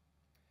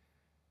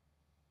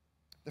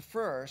 The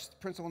first,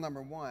 principle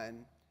number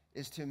one,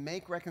 is to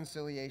make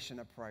reconciliation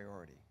a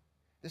priority.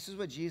 This is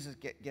what Jesus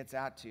gets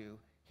out to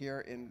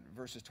here in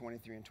verses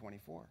 23 and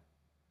 24.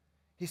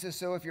 He says,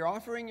 so if you're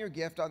offering your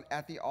gift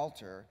at the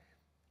altar,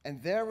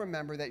 and there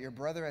remember that your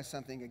brother has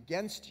something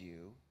against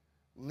you,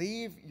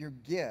 leave your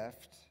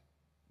gift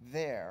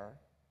there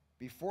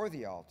before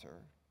the altar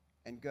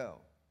and go.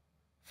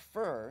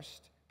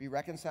 First, be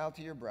reconciled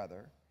to your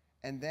brother,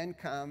 and then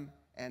come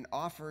and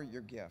offer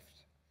your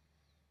gift.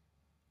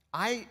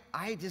 I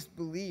just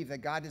believe that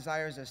God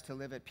desires us to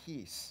live at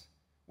peace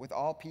with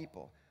all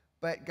people,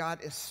 but God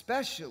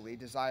especially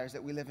desires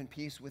that we live in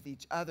peace with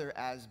each other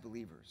as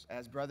believers,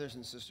 as brothers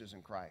and sisters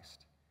in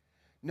Christ.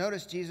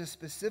 Notice Jesus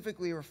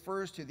specifically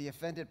refers to the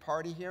offended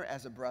party here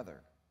as a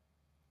brother.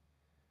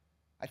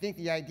 I think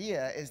the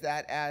idea is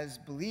that as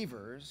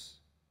believers,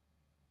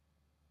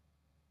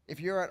 if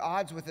you're at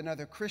odds with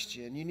another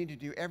Christian, you need to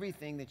do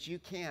everything that you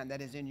can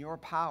that is in your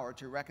power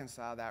to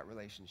reconcile that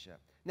relationship.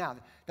 Now,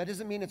 that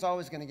doesn't mean it's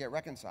always going to get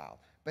reconciled,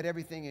 but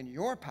everything in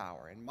your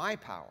power, in my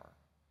power,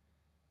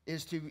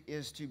 is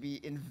to be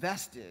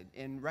invested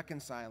in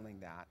reconciling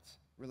that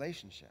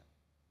relationship.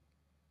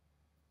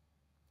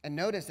 And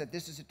notice that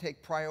this is to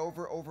take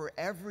priority over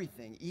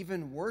everything,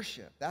 even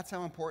worship. That's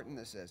how important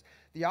this is.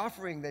 The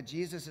offering that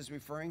Jesus is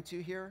referring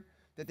to here,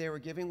 that they were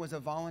giving, was a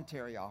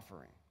voluntary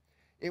offering.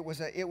 It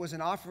was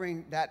an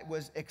offering that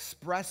was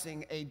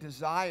expressing a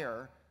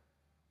desire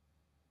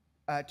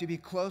to be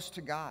close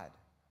to God,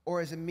 or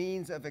as a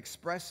means of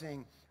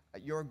expressing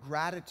your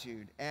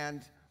gratitude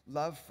and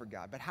love for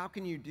God. But how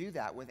can you do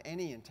that with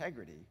any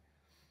integrity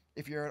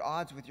if you're at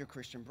odds with your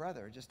Christian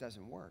brother? It just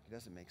doesn't work. It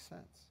doesn't make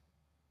sense.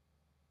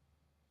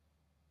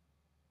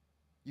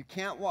 You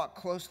can't walk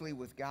closely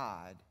with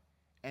God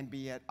and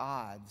be at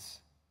odds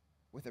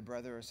with a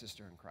brother or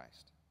sister in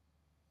Christ.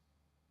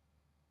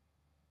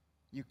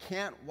 You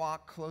can't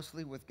walk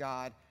closely with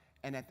God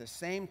and at the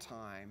same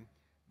time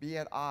be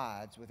at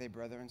odds with a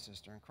brother and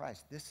sister in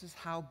Christ. This is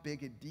how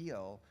big a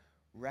deal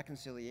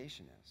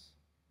reconciliation is.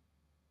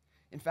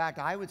 In fact,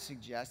 I would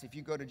suggest if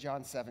you go to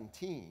John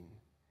 17,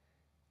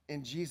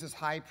 in Jesus'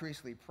 high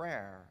priestly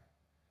prayer,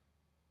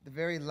 the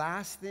very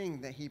last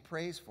thing that he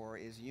prays for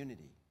is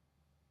unity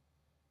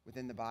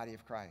within the body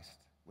of Christ,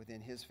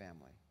 within his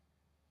family.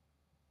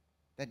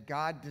 That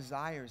God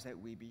desires that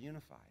we be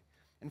unified.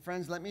 And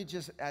friends, let me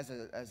just,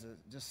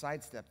 just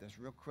sidestep this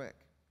real quick.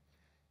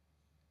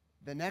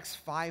 The next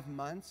 5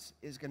 months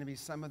is going to be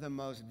some of the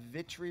most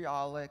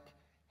vitriolic,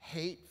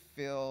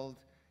 hate-filled,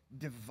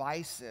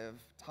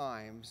 divisive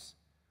times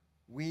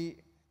we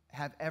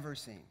have ever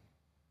seen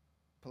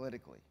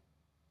politically.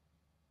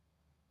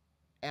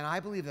 And I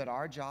believe that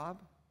our job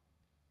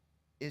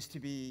is to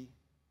be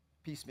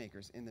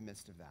peacemakers in the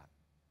midst of that.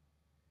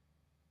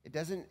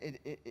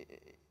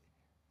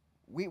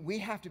 We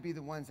have to be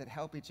the ones that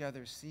help each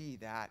other see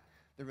that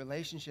the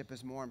relationship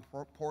is more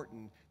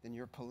important than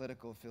your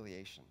political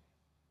affiliation.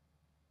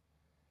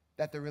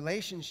 That the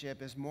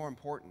relationship is more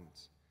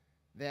important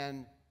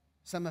than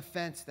some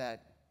offense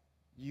that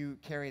you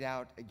carried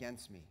out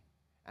against me,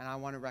 and I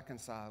want to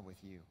reconcile with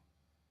you.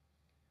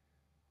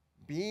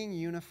 Being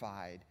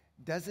unified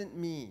doesn't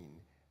mean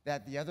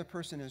that the other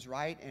person is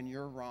right and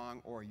you're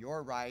wrong, or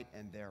you're right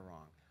and they're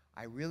wrong.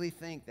 I really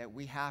think that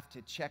we have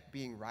to check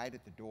being right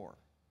at the door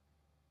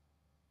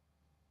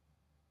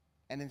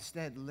and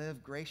instead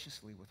live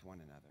graciously with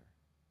one another.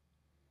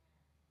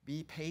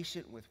 Be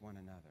patient with one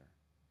another.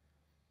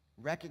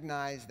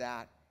 Recognize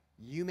that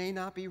you may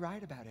not be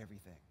right about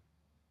everything,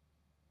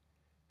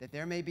 that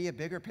there may be a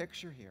bigger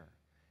picture here.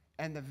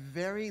 And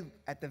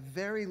at the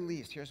very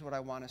least, here's what I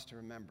want us to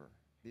remember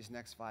these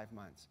next 5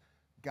 months.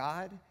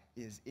 God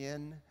is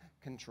in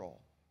control.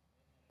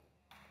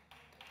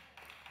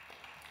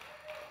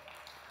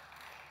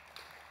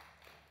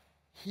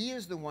 He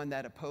is the one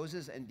that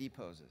opposes and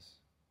deposes.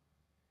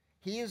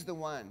 He is the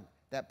one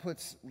that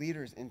puts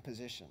leaders in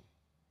position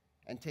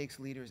and takes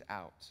leaders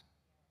out.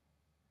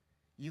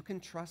 You can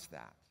trust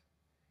that.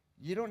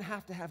 You don't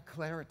have to have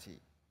clarity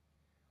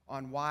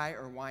on why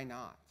or why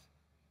not.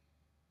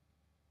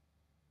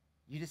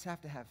 You just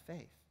have to have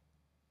faith.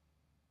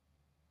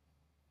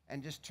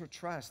 And just to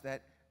trust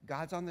that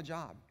God's on the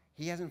job.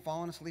 He hasn't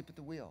fallen asleep at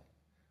the wheel,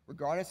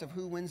 regardless of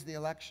who wins the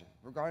election,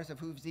 regardless of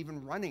who's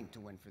even running to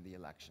win for the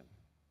election.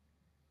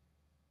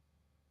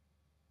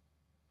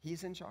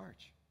 He's in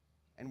charge,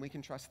 and we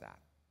can trust that.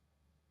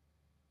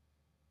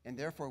 And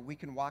therefore, we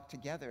can walk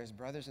together as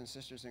brothers and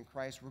sisters in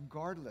Christ,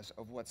 regardless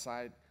of what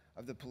side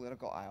of the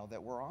political aisle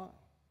that we're on.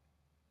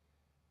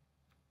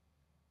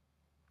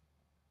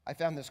 I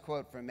found this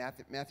quote from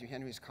Matthew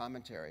Henry's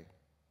commentary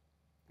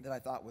that I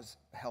thought was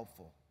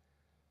helpful.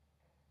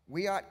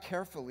 we ought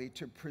carefully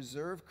to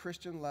preserve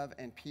Christian love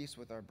and peace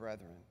with our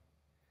brethren,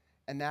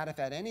 and that if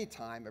at any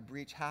time a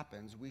breach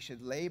happens, we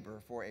should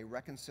labor for a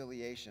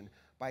reconciliation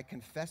by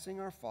confessing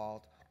our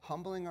fault,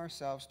 humbling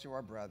ourselves to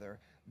our brother,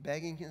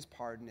 begging his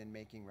pardon, and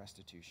making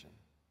restitution.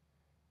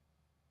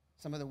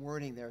 Some of the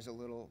wording there is a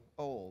little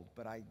old,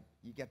 but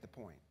you get the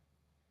point.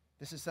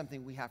 This is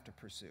something we have to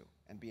pursue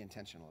and be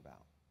intentional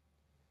about.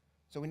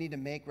 So we need to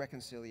make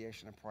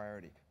reconciliation a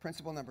priority.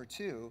 Principle number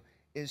 2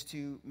 is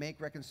to make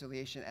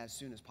reconciliation as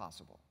soon as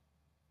possible.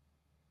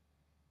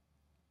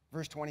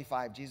 Verse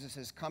 25, Jesus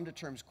says, "Come to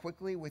terms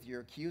quickly with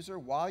your accuser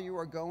while you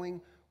are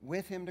going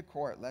with him to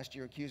court, lest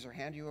your accuser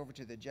hand you over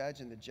to the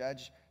judge and the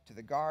judge to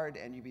the guard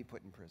and you be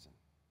put in prison."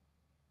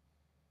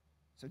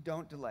 So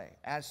don't delay,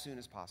 as soon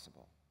as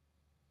possible.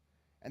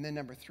 And then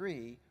number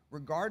 3,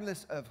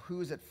 regardless of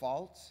who's at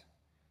fault,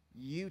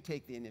 you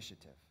take the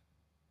initiative.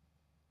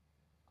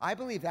 I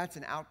believe that's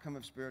an outcome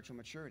of spiritual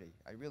maturity.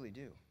 I really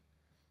do.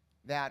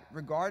 That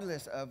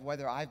regardless of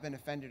whether I've been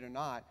offended or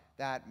not,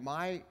 that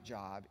my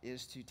job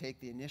is to take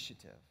the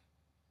initiative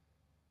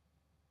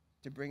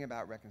to bring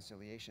about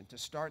reconciliation, to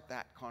start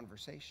that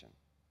conversation.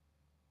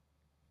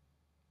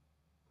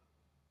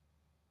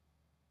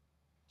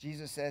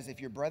 Jesus says,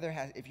 if you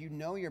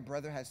know your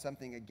brother has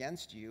something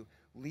against you,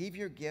 leave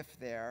your gift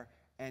there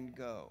and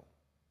go.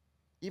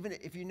 Even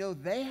if you know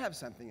they have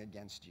something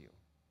against you,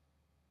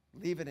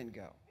 leave it and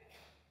go.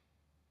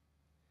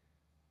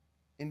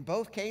 In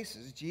both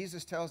cases,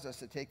 Jesus tells us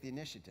to take the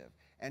initiative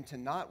and to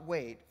not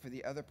wait for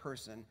the other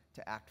person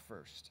to act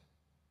first.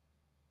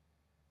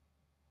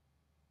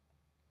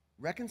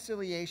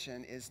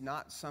 Reconciliation is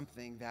not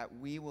something that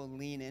we will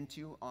lean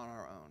into on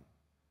our own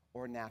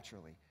or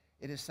naturally.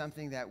 It is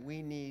something that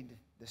we need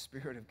the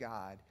Spirit of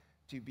God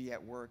to be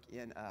at work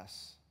in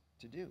us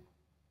to do.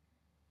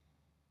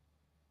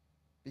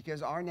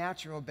 Because our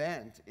natural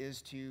bent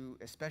is to,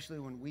 especially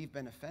when we've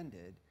been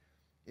offended,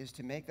 is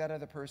to make that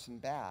other person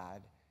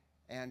bad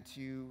and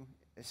to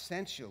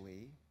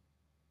essentially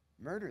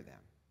murder them.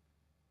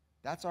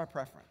 That's our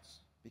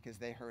preference because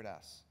they hurt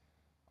us.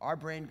 Our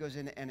brain goes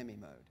into enemy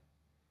mode,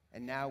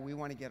 and now we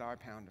want to get our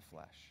pound of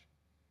flesh.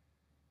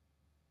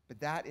 But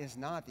that is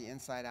not the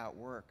inside-out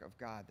work of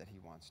God that he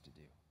wants to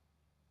do.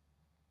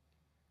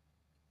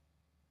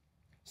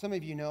 Some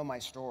of you know my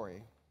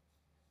story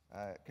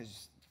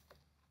because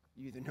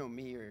you either know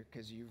me or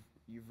because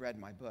you've read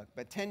my book.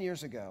 But 10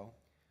 years ago,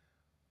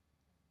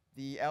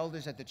 the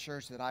elders at the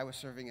church that I was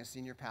serving as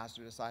senior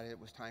pastor decided it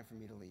was time for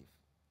me to leave.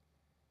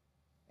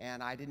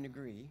 And I didn't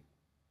agree,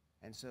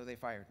 and so they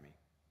fired me.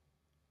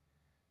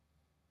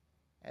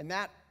 And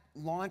that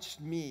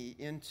launched me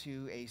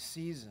into a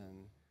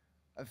season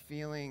of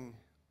feeling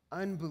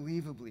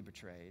unbelievably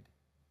betrayed,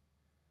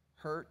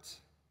 hurt,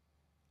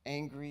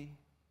 angry,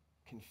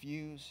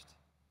 confused,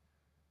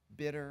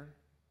 bitter,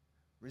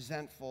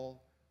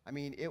 resentful. I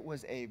mean, it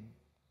was a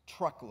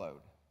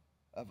truckload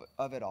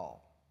of it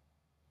all.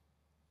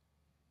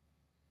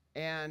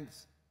 And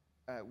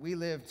we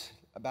lived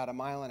about 1.5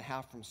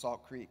 miles from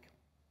Salt Creek.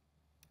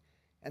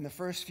 And the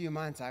first few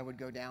months, I would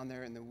go down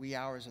there in the wee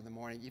hours of the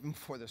morning, even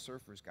before the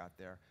surfers got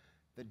there.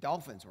 The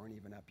dolphins weren't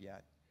even up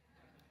yet.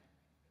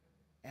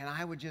 And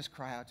I would just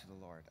cry out to the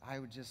Lord. I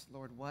would just,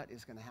 Lord, what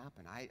is going to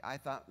happen? I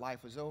thought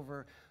life was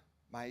over.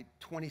 My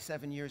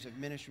 27 years of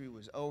ministry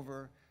was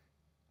over.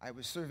 I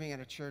was serving at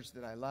a church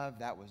that I loved.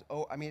 That was,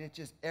 I mean, it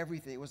just,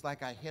 everything. It was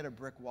like I hit a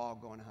brick wall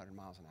going 100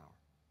 miles an hour.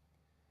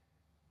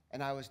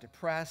 And I was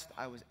depressed.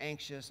 I was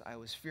anxious. I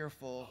was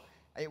fearful.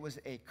 It was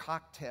a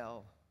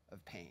cocktail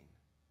of pain.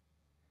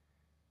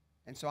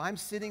 And so I'm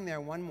sitting there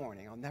one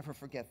morning. I'll never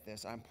forget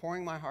this. I'm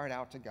pouring my heart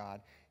out to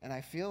God. And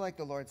I feel like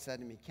the Lord said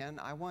to me, Ken,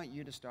 I want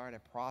you to start a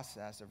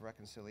process of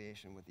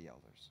reconciliation with the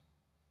elders.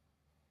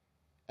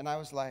 And I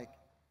was like,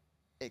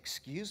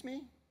 excuse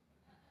me?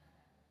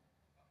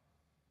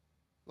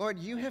 Lord,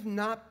 you have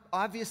not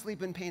obviously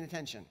been paying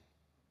attention.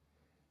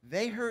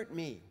 They hurt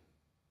me.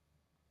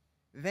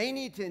 They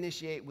need to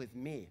initiate with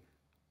me.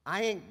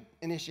 I ain't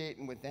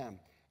initiating with them.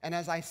 And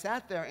as I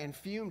sat there and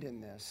fumed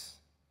in this,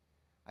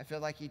 I feel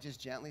like he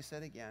just gently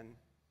said again,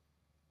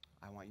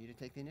 I want you to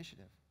take the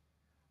initiative.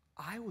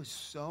 I was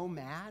so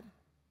mad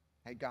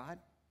at God,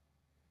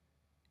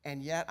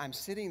 and yet I'm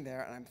sitting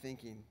there and I'm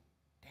thinking,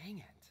 dang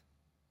it,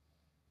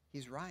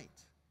 he's right.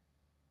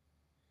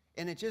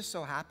 And it just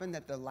so happened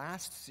that the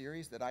last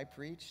series that I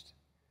preached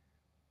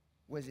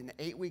was an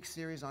 8-week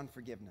series on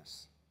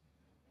forgiveness.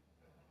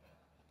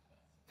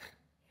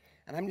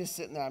 And I'm just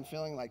sitting there, I'm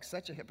feeling like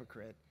such a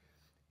hypocrite.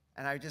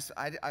 And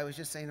I was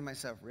just saying to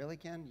myself, really,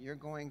 Ken, you're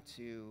going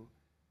to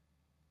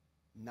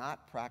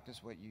not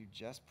practice what you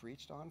just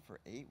preached on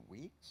for 8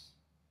 weeks?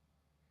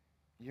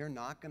 You're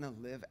not going to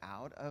live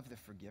out of the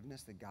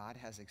forgiveness that God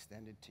has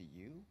extended to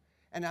you?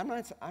 And I'm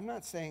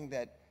not saying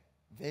that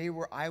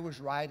I was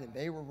right and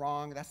they were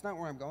wrong. That's not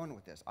where I'm going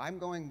with this. I'm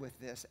going with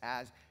this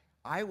as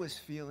I was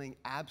feeling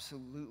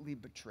absolutely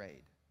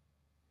betrayed.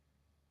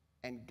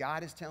 And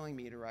God is telling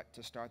me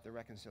to start the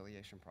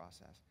reconciliation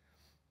process.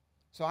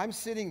 So I'm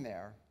sitting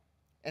there,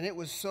 and it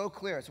was so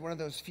clear. It's one of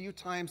those few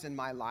times in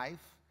my life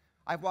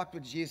I've walked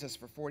with Jesus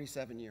for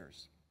 47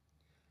 years.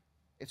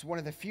 It's one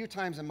of the few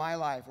times in my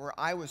life where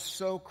I was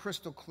so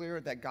crystal clear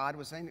that God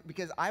was saying,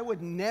 because I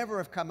would never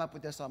have come up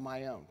with this on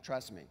my own,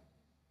 trust me.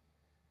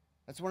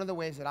 That's one of the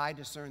ways that I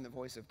discern the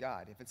voice of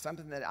God. If it's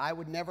something that I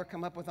would never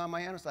come up with on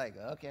my own, it's like,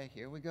 okay,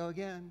 here we go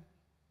again.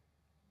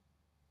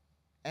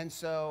 And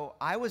so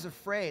I was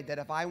afraid that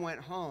if I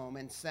went home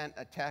and sent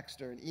a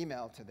text or an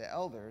email to the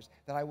elders,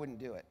 that I wouldn't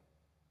do it.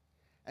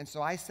 And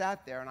so I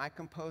sat there and I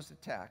composed a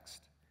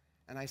text,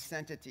 and I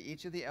sent it to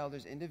each of the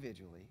elders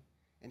individually.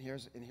 And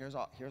here's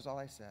all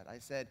I said. I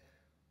said,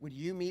 would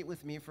you meet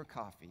with me for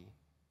coffee?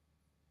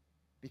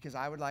 Because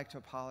I would like to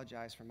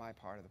apologize for my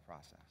part of the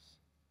process.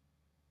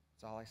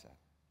 That's all I said.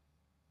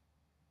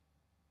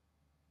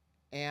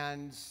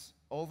 And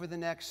over the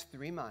next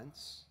 3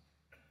 months,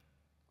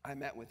 I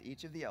met with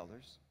each of the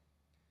elders,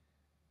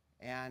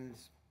 and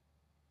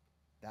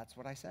that's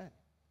what I said.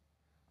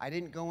 I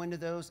didn't go into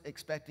those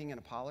expecting an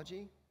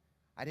apology.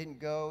 I didn't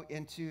go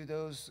into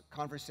those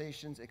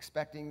conversations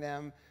expecting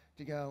them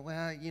to go,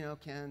 well,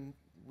 Ken,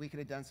 we could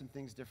have done some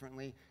things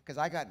differently, because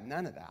I got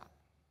none of that.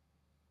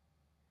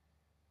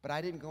 But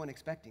I didn't go in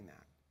expecting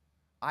that.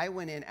 I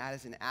went in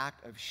as an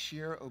act of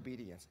sheer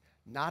obedience.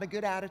 Not a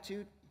good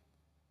attitude,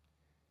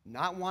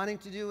 not wanting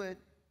to do it,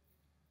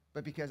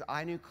 but because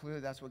I knew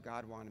clearly that's what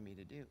God wanted me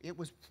to do. It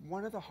was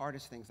one of the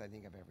hardest things I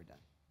think I've ever done.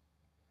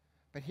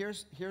 But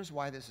here's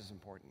why this is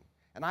important.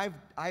 And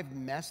I've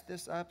messed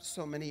this up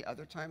so many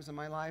other times in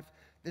my life.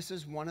 This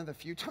is one of the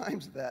few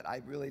times that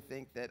I really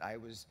think that I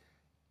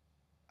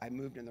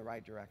moved in the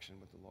right direction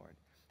with the Lord.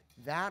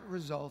 That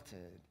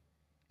resulted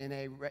in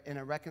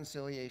a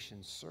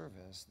reconciliation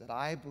service that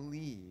I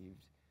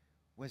believed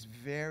was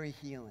very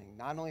healing,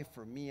 not only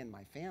for me and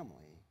my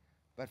family,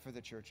 but for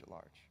the church at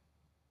large.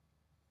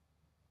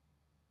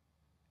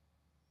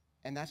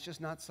 And that's just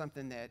not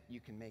something that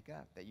you can make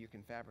up, that you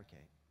can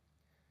fabricate.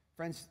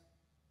 Friends,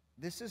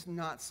 this is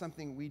not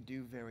something we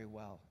do very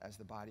well as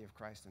the body of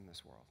Christ in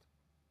this world.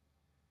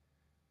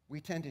 We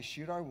tend to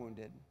shoot our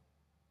wounded.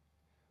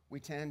 We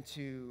tend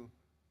to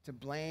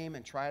blame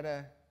and try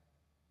to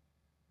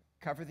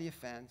cover the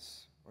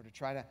offense, or to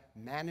try to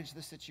manage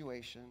the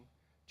situation,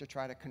 to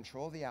try to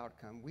control the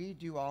outcome. We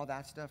do all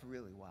that stuff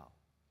really well.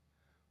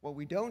 What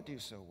we don't do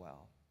so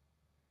well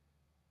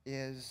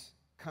is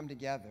come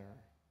together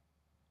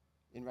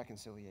in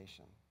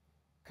reconciliation,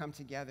 come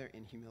together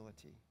in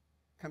humility,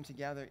 come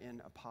together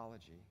in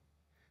apology.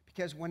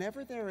 Because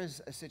whenever there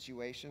is a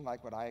situation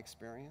like what I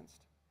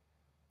experienced,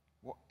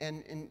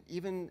 and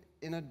even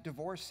in a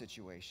divorce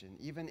situation,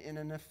 even in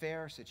an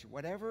affair situation,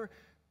 whatever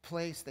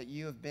place that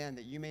you have been,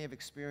 that you may have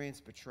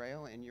experienced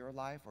betrayal in your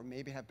life, or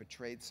maybe have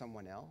betrayed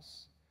someone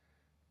else,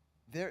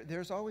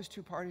 there's always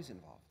two parties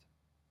involved.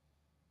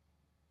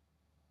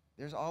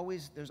 There's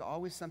always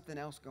something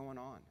else going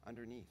on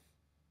underneath.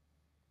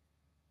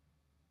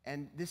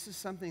 And this is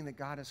something that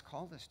God has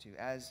called us to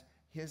as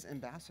his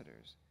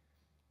ambassadors,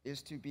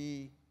 is to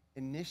be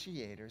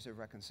initiators of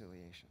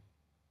reconciliation.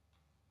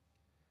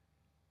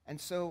 And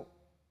so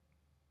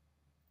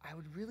I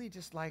would really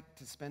just like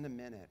to spend a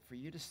minute, for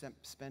you to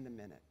spend a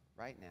minute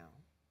right now,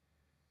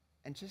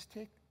 and just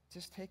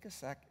take a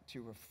sec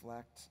to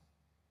reflect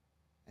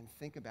and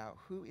think about,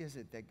 who is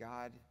it that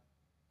God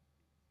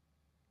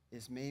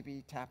is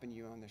maybe tapping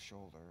you on the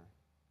shoulder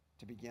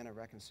to begin a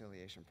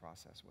reconciliation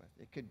process with.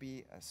 It could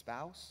be a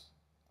spouse,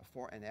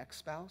 an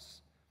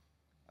ex-spouse,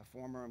 a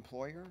former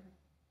employer.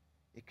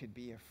 It could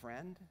be a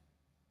friend,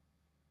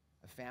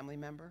 a family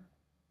member.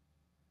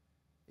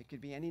 It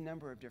could be any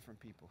number of different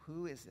people.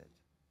 Who is it?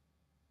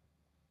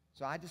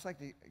 So I'd just like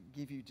to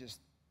give you just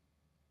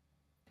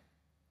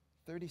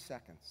 30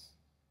 seconds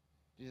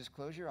to just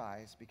close your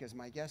eyes, because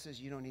my guess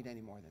is you don't need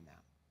any more than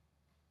that.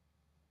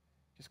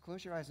 Just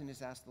close your eyes and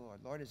just ask the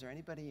Lord, Lord, is there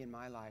anybody in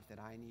my life that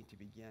I need to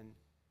begin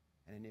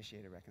and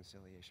initiate a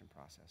reconciliation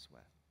process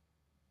with?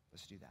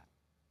 Let's do that.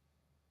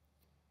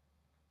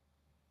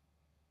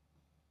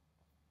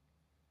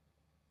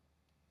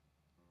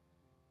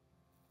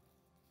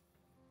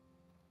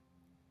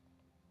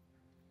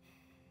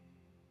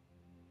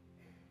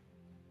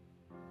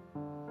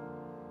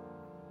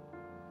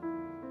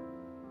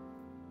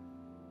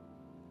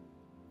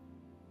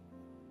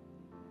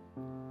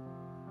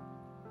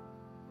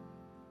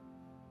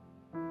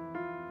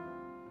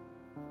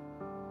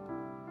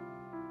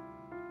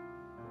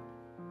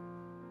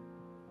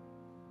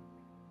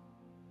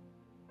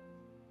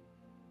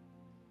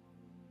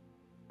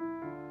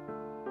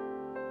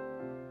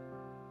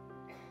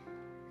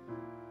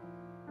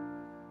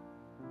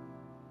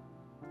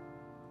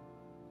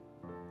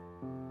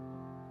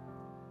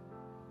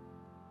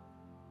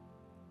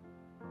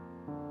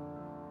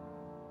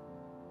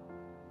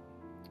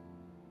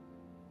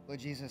 Lord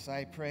Jesus,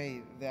 I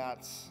pray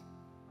that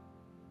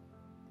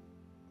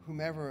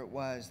whomever it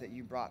was that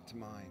you brought to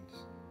mind,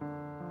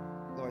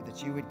 Lord,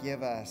 that you would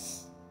give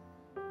us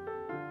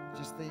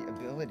just the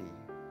ability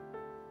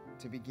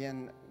to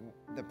begin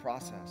the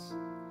process.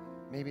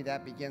 Maybe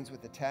that begins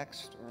with a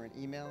text or an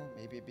email.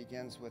 Maybe it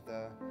begins with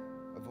a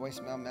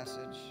voicemail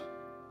message,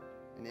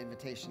 an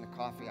invitation to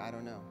coffee. I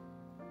don't know.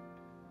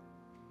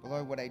 But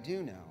Lord, what I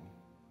do know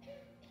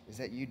is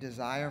that you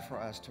desire for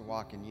us to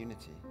walk in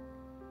unity.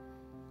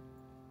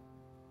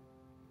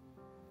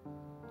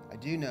 I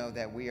do know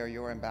that we are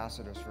your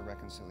ambassadors for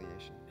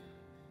reconciliation.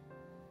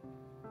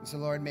 And so,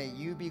 Lord, may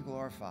you be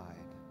glorified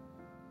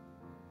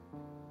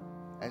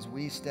as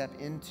we step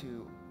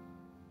into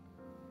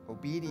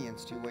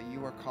obedience to what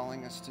you are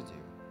calling us to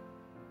do,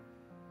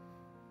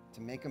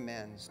 to make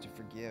amends, to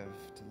forgive,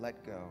 to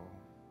let go.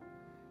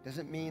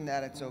 Doesn't mean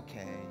that it's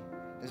okay.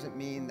 Doesn't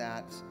mean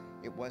that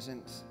it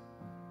wasn't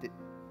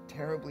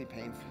terribly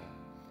painful.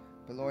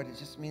 But Lord, it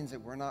just means that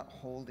we're not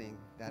holding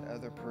that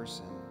other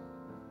person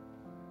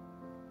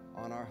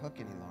on our hook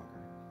any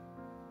longer.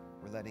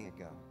 We're letting it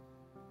go.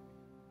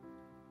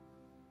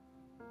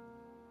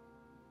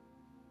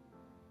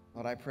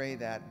 Lord, I pray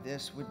that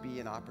this would be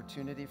an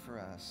opportunity for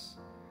us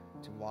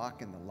to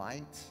walk in the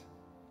light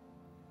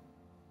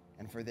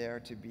and for there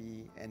to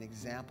be an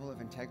example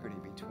of integrity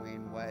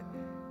between what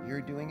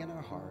you're doing in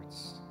our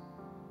hearts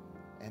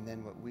and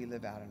then what we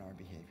live out in our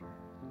behavior.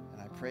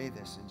 And I pray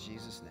this in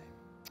Jesus'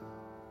 name.